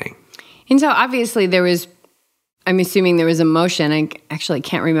happening. And so obviously I'm assuming there was emotion. I actually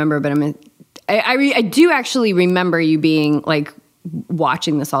can't remember, but I do actually remember you being like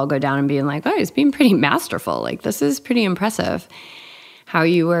watching this all go down and being like, oh, it's being pretty masterful. Like this is pretty impressive how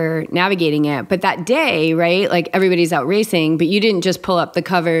you were navigating it. But that day, right, like everybody's out racing, but you didn't just pull up the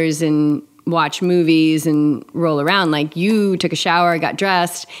covers and watch movies and roll around. Like you took a shower, got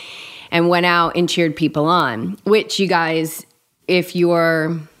dressed, and went out and cheered people on, which you guys, if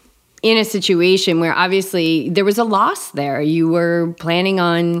you're in a situation where obviously there was a loss there, you were planning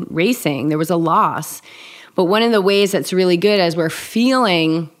on racing, there was a loss. But one of the ways that's really good as we're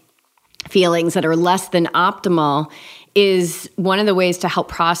feeling feelings that are less than optimal is one of the ways to help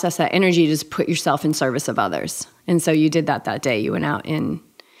process that energy to just put yourself in service of others. And so you did that day. You went out and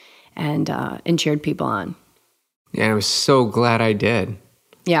cheered people on. Yeah, I was so glad I did.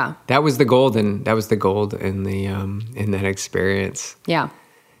 Yeah. That was the gold in that experience. Yeah.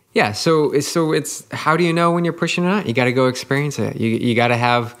 Yeah. So it's how do you know when you're pushing it out? You got to go experience it. You got to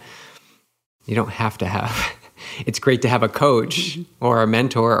have. You don't have to have. It's great to have a coach or a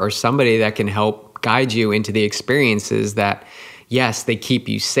mentor or somebody that can help guide you into the experiences that, yes, they keep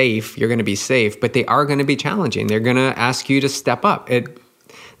you safe. You're going to be safe, but they are going to be challenging. They're going to ask you to step up.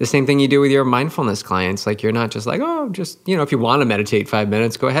 The same thing you do with your mindfulness clients. Like you're not just like, if you want to meditate 5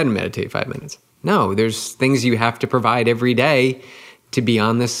 minutes, go ahead and meditate 5 minutes. No, there's things you have to provide every day to be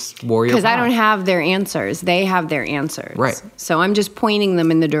on this warrior path. Because I don't have their answers. They have their answers. Right. So I'm just pointing them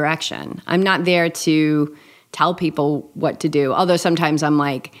in the direction. I'm not there to tell people what to do. Although sometimes I'm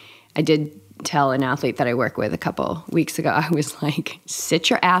like, I did tell an athlete that I work with a couple weeks ago, I was like, sit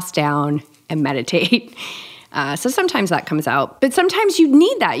your ass down and meditate. So sometimes that comes out. But sometimes you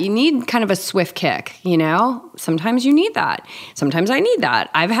need that. You need kind of a swift kick, Sometimes you need that. Sometimes I need that.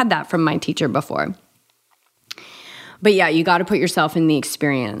 I've had that from my teacher before. But yeah, you got to put yourself in the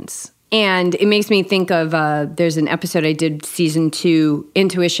experience. And it makes me think of, there's an episode I did season 2,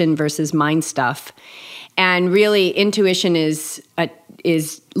 intuition versus mind stuff. And really intuition is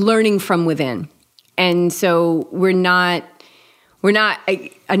learning from within. And so we're not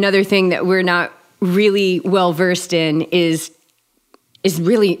another thing that we're not really well versed in is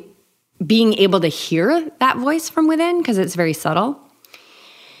really being able to hear that voice from within because it's very subtle.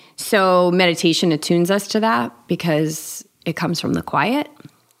 So meditation attunes us to that because it comes from the quiet.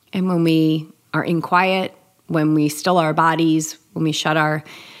 And when we are in quiet, when we still our bodies, when we shut our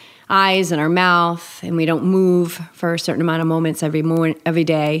eyes and our mouth, and we don't move for a certain amount of moments every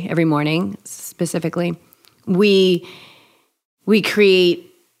day, every morning specifically, we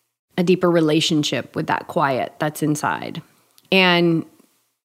create a deeper relationship with that quiet that's inside. And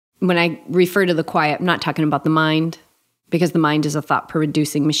when I refer to the quiet, I'm not talking about the mind, because the mind is a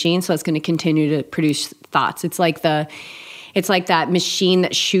thought-producing machine, so it's going to continue to produce thoughts. It's like the It's like that machine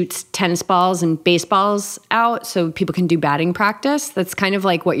that shoots tennis balls and baseballs out so people can do batting practice. That's kind of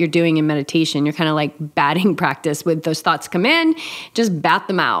like what you're doing in meditation. You're kind of like batting practice with those thoughts come in, just bat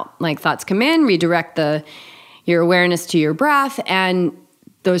them out. Like thoughts come in, redirect your awareness to your breath, and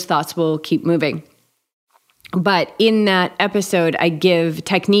those thoughts will keep moving. But in that episode, I give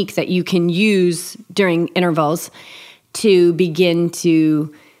technique that you can use during intervals to begin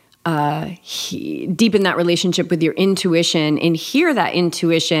to deepen that relationship with your intuition and hear that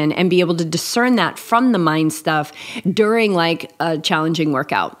intuition and be able to discern that from the mind stuff during like a challenging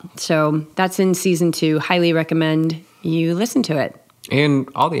workout. So that's in season 2. Highly recommend you listen to it. And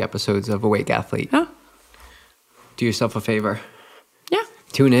all the episodes of Awake Athlete. Oh. Do yourself a favor. Yeah.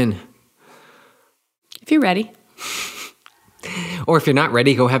 Tune in. If you're ready. Or if you're not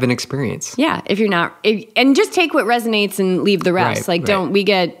ready, go have an experience. Yeah, if you're not, and just take what resonates and leave the rest. We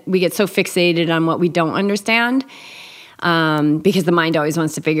get so fixated on what we don't understand, because the mind always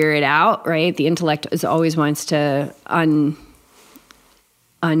wants to figure it out, right? The intellect always wants to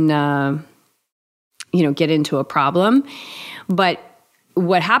get into a problem. But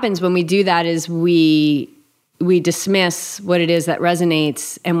what happens when we do that is we dismiss what it is that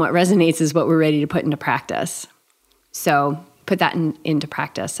resonates, and what resonates is what we're ready to put into practice. So put that into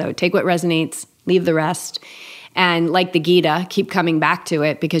practice. So take what resonates, leave the rest, and like the Gita, keep coming back to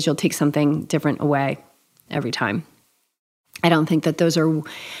it because you'll take something different away every time. I don't think that those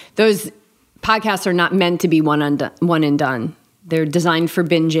podcasts are not meant to be one and done. They're designed for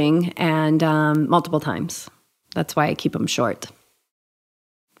binging and multiple times. That's why I keep them short.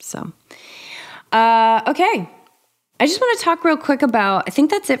 So, okay. I just want to talk real quick about, I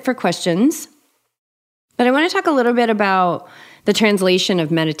think that's it for questions. But I want to talk a little bit about the translation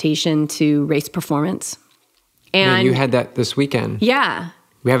of meditation to race performance. And you had that this weekend. Yeah.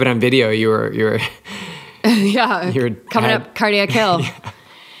 We have it on video. You were coming up Cardiac Hill.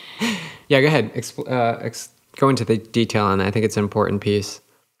 Yeah, go ahead. Go into the detail on that. I think it's an important piece.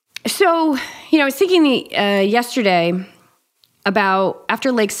 So, I was thinking yesterday about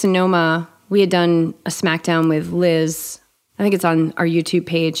after Lake Sonoma, we had done a SmackDown with Liz. I think it's on our YouTube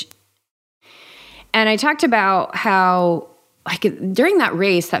page. And I talked about how, like, during that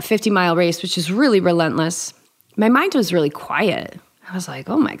race, that 50-mile race, which is really relentless, my mind was really quiet. I was like,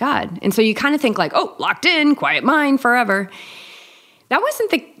 oh my God. And so you kind of think like, oh, locked in, quiet mind forever. That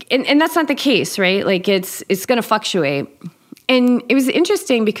wasn't and that's not the case, right? Like it's going to fluctuate. And it was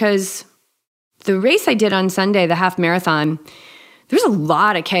interesting because the race I did on Sunday, the half marathon, there's a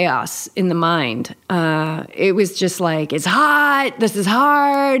lot of chaos in the mind. It was just like, it's hot, this is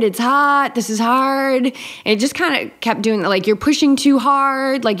hard, it's hot, this is hard. And it just kind of kept doing, like, you're pushing too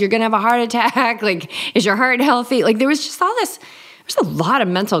hard, like you're going to have a heart attack, like, is your heart healthy? Like there was just all this, there's a lot of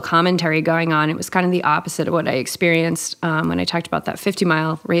mental commentary going on. It was kind of the opposite of what I experienced when I talked about that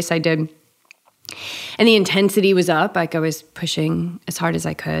 50-mile race I did. And the intensity was up, like I was pushing as hard as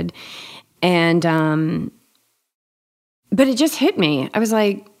I could. And, but it just hit me. I was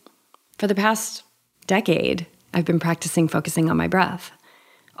like, for the past decade, I've been practicing focusing on my breath.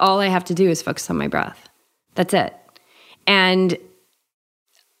 All I have to do is focus on my breath. That's it. And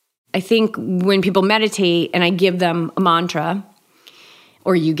I think when people meditate and I give them a mantra,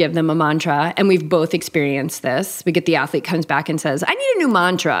 or you give them a mantra, and we've both experienced this, we get the athlete comes back and says, I need a new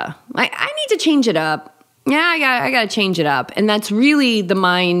mantra. I need to change it up. Yeah, I got to change it up. And that's really the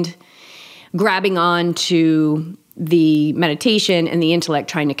mind grabbing on to the meditation and the intellect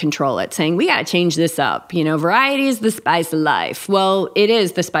trying to control it, saying, we got to change this up. Variety is the spice of life. Well, it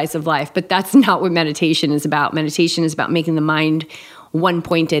is the spice of life, but that's not what meditation is about. Meditation is about making the mind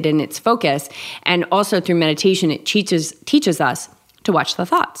one-pointed in its focus. And also through meditation, it teaches us to watch the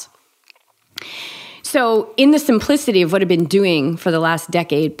thoughts. So in the simplicity of what I've been doing for the last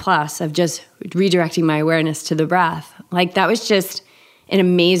decade plus of just redirecting my awareness to the breath, like that was just an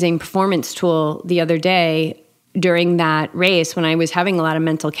amazing performance tool the other day during that race when I was having a lot of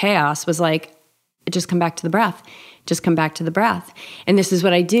mental chaos, was like, just come back to the breath. Just come back to the breath. And this is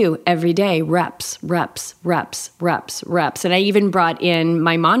what I do every day, reps, reps, reps, reps, reps. And I even brought in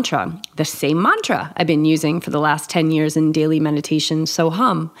my mantra, the same mantra I've been using for the last 10 years in daily meditation,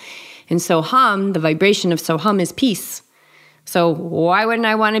 Soham. And Soham, the vibration of Soham is peace. So why wouldn't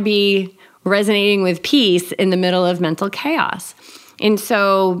I want to be resonating with peace in the middle of mental chaos? And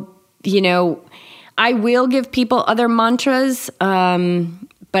so, I will give people other mantras, but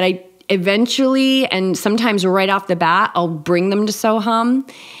I eventually, and sometimes right off the bat, I'll bring them to Soham.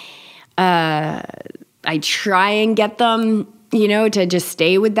 I try and get them, to just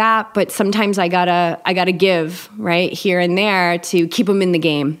stay with that, but sometimes I gotta give right here and there to keep them in the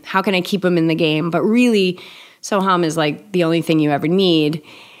game. How can I keep them in the game? But really, Soham is like the only thing you ever need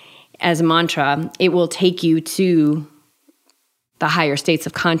as a mantra. It will take you to the higher states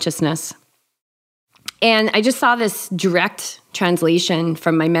of consciousness. And I just saw this direct translation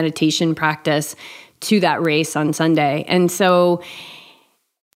from my meditation practice to that race on Sunday. And so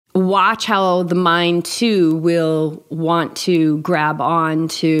watch how the mind too will want to grab on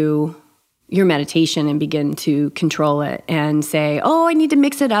to your meditation and begin to control it and say, oh, I need to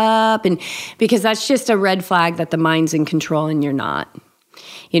mix it up. And because that's just a red flag that the mind's in control and you're not.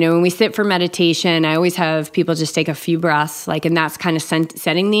 You know, when we sit for meditation, I always have people just take a few breaths, like, and that's kind of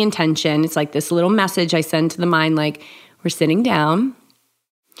setting the intention. It's like this little message I send to the mind, like, we're sitting down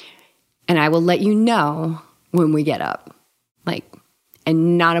and I will let you know when we get up. Like,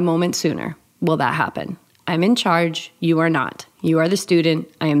 and not a moment sooner will that happen. I'm in charge. You are not. You are the student.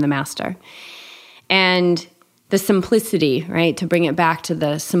 I am the master. And the simplicity, right? To bring it back to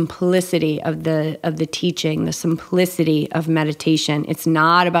the simplicity of the teaching, the simplicity of meditation. It's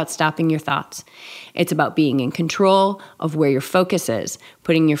not about stopping your thoughts. It's about being in control of where your focus is,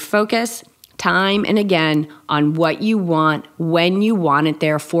 putting your focus time and again on what you want, when you want it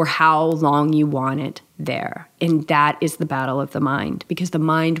there, for how long you want it there. And that is the battle of the mind, because the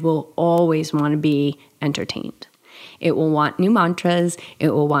mind will always want to be entertained. It will want new mantras. It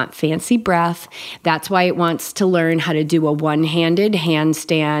will want fancy breath. That's why it wants to learn how to do a one-handed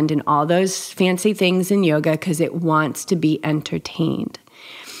handstand and all those fancy things in yoga, because it wants to be entertained.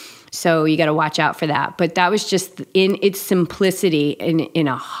 So you got to watch out for that. But that was just in its simplicity, in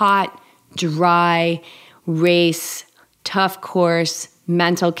a hot, dry race, tough course,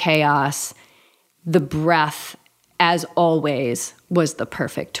 mental chaos. The breath, as always, was the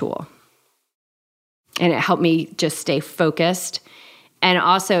perfect tool. And it helped me just stay focused. And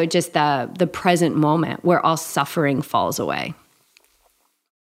also just the present moment where all suffering falls away.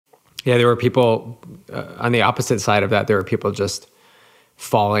 Yeah, there were people on the opposite side of that. There were people just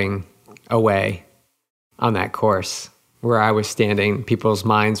falling away on that course. Where I was standing, people's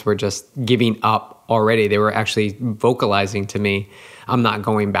minds were just giving up already. They were actually vocalizing to me, I'm not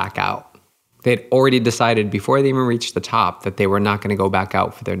going back out. They'd already decided before they even reached the top that they were not going to go back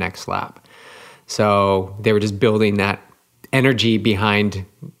out for their next lap. So they were just building that energy behind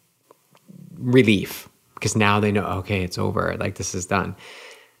relief, because now they know, okay, it's over. Like, this is done.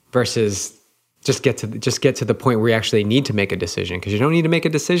 Versus just get to the point where you actually need to make a decision, because you don't need to make a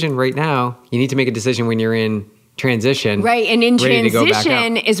decision right now. You need to make a decision when you're in transition. Right. And in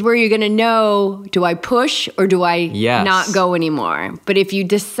transition is where you're going to know, do I push or do I not go anymore? But if you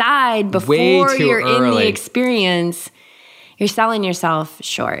decide before you're in the experience, you're selling yourself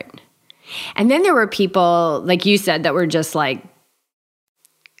short. And then there were people, like you said, that were just like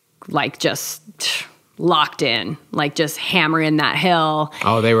just locked in, like just hammering that hill.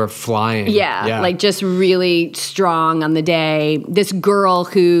 Oh, they were flying. Yeah, like just really strong on the day. This girl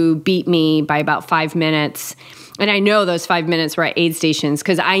who beat me by about 5 minutes. And I know those 5 minutes were at aid stations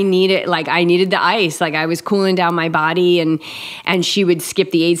because I needed the ice. Like, I was cooling down my body, and she would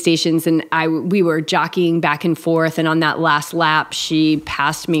skip the aid stations, and we were jockeying back and forth. And on that last lap, she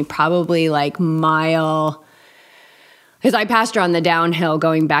passed me probably like mile, because I passed her on the downhill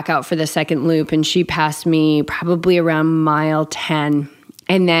going back out for the second loop, and she passed me probably around mile 10.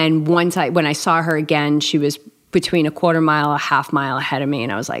 And then when I saw her again, she was between a quarter mile, a half mile ahead of me.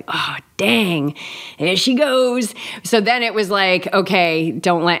 And I was like, oh, dang, and there she goes. So then it was like, okay,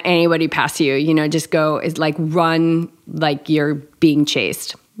 don't let anybody pass you, just go, it's like run like you're being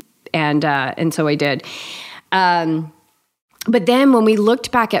chased. And so I did. But then when we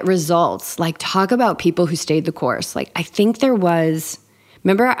looked back at results, like, talk about people who stayed the course. Like, I think there was,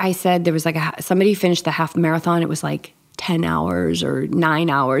 remember I said there was like somebody finished the half marathon. It was like 10 hours or 9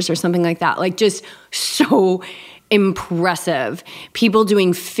 hours or something like that. Like, just so impressive. People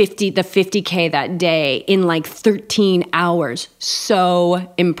doing the 50K that day in like 13 hours.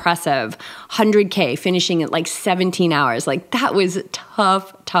 So impressive. 100K finishing at like 17 hours. Like, that was a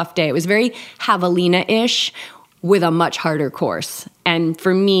tough day. It was very Javelina-ish with a much harder course. And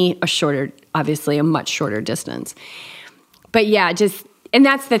for me, obviously a much shorter distance. But yeah, and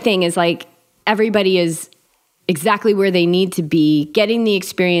that's the thing, is like, everybody is exactly where they need to be, getting the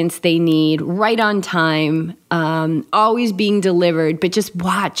experience they need, right on time, always being delivered. But just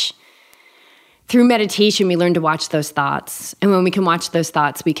watch. Through meditation, we learn to watch those thoughts. And when we can watch those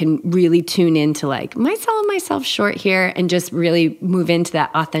thoughts, we can really tune into like, am I selling myself short here? And just really move into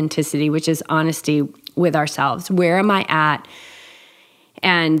that authenticity, which is honesty with ourselves. Where am I at?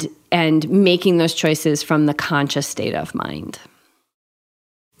 And making those choices from the conscious state of mind.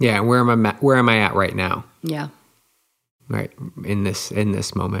 Yeah, where am I at right now? Yeah. right, in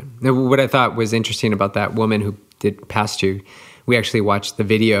this moment. Now, what I thought was interesting about that woman who did passed you, we actually watched the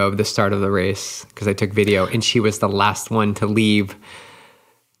video of the start of the race because I took video, and she was the last one to leave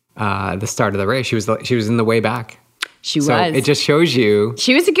the start of the race. She was in the way back. She so was. It just shows you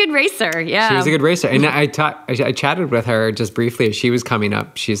she was a good racer. Yeah, she was a good racer. And I chatted with her just briefly as she was coming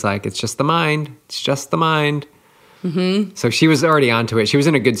up. She's like, "It's just the mind. It's just the mind." Mm-hmm. So she was already onto it. She was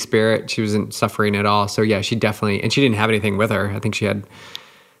in a good spirit. She wasn't suffering at all. So yeah, she definitely, and she didn't have anything with her. I think she had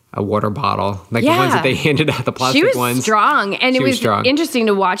a water bottle, like the ones that they handed out, the plastic ones. She was strong. And it was interesting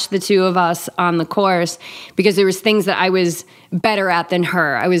to watch the two of us on the course because there was things that I was better at than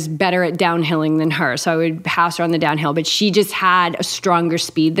her. I was better at downhilling than her. So I would pass her on the downhill, but she just had a stronger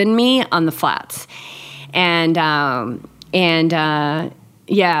speed than me on the flats.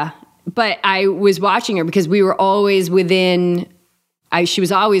 Yeah. But I was watching her because we were always within, she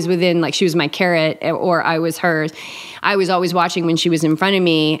was always within, like she was my carrot or I was hers. I was always watching when she was in front of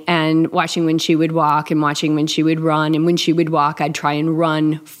me and watching when she would walk and watching when she would run. And when she would walk, I'd try and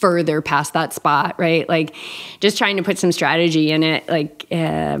run further past that spot, right? Like just trying to put some strategy in it.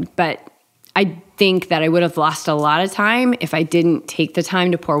 But I think that I would have lost a lot of time if I didn't take the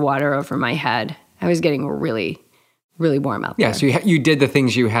time to pour water over my head. I was getting really warm out there. Yeah, so you did the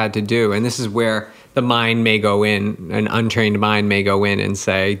things you had to do. And this is where the mind may go in, an untrained mind may go in and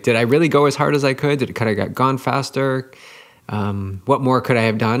say, did I really go as hard as I could? Could I have gone faster? What more could I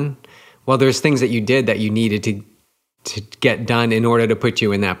have done? Well, there's things that you did that you needed to get done in order to put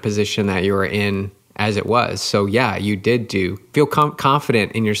you in that position that you were in as it was. So yeah, you did feel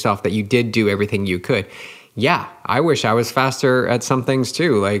confident in yourself that you did do everything you could. Yeah, I wish I was faster at some things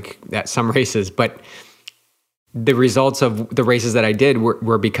too, like at some races, but the results of the races that I did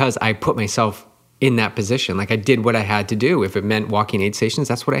were because I put myself in that position. Like I did what I had to do. If it meant walking aid stations,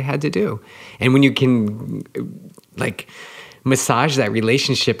 that's what I had to do. And when you can like massage that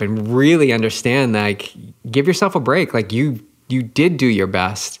relationship and really understand, like give yourself a break. Like you did do your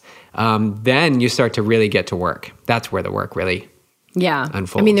best. Then you start to really get to work. That's where the work really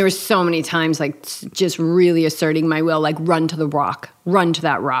unfolds. I mean, there were so many times like just really asserting my will, like run to the rock, run to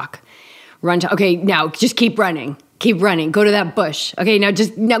that rock. Okay, now just keep running, go to that bush. Okay,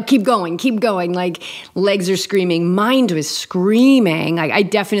 now keep going. Like legs are screaming, mind was screaming. Like I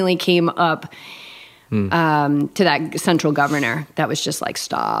definitely came up to that central governor that was just like,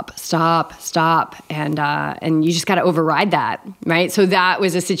 stop. And you just got to override that, right? So that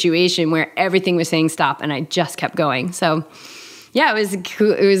was a situation where everything was saying stop and I just kept going. So yeah,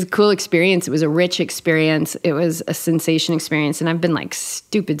 it was a cool experience. It was a rich experience. It was a sensation experience. And I've been like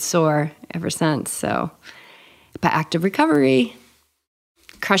stupid sore ever since. So, but active recovery,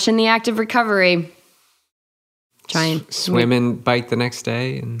 crushing the active recovery, trying. Swim and bike the next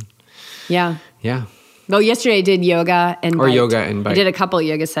day. And yeah. Yeah. Well, yesterday I did yoga and bike. Yoga and bike. I did a couple of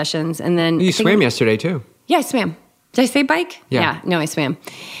yoga sessions and then. You swam yesterday too. Yeah, I swam. Did I say bike? Yeah. No, I swam.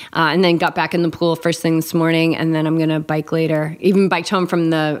 And then got back in the pool first thing this morning, and then I'm going to bike later. Even biked home from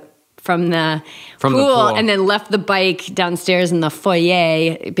the pool and then left the bike downstairs in the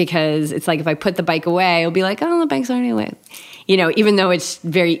foyer because it's like if I put the bike away, it'll be like, oh, the bike's already away. You know, even though it's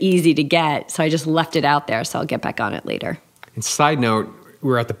very easy to get. So I just left it out there, so I'll get back on it later. And side note, we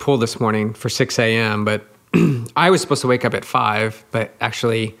were at the pool this morning for 6 a.m., but I was supposed to wake up at 5, but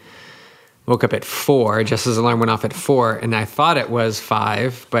actually woke up at 4, just as the alarm went off at 4, and I thought it was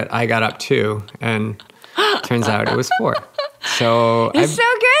 5, but I got up 2, and turns out it was 4. So it's so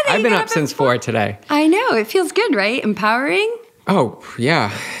good. I've been up since 4 today. I know. It feels good, right? Empowering. Oh,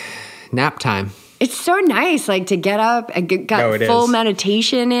 yeah. Nap time. It's so nice, like to get up. I got full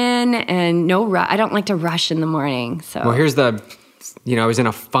meditation in and no rush. I don't like to rush in the morning. So well, here's I was in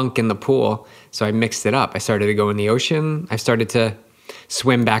a funk in the pool, so I mixed it up. I started to go in the ocean. I started to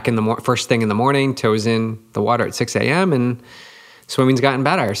swim back in the first thing in the morning, toes in the water at 6 a.m. and swimming's gotten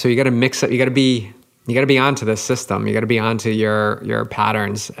better. So you got to mix up. You got to be onto this system. You got to be onto your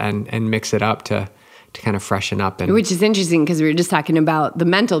patterns and mix it up to kind of freshen up. Which is interesting because we were just talking about the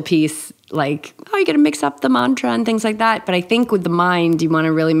mental piece, like, oh, you got to mix up the mantra and things like that. But I think with the mind, you want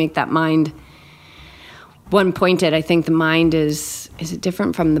to really make that mind one-pointed. I think the mind is it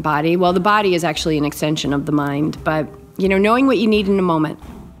different from the body? Well, the body is actually an extension of the mind, but knowing what you need in a moment.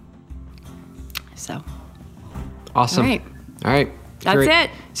 So. Awesome. All right. That's it.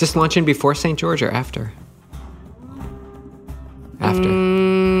 Is this luncheon before St. George or after?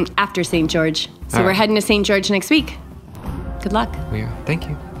 After St. George. So we're heading to St. George next week. Good luck. We are. Thank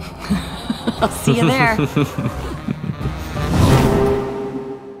you. I'll see you there.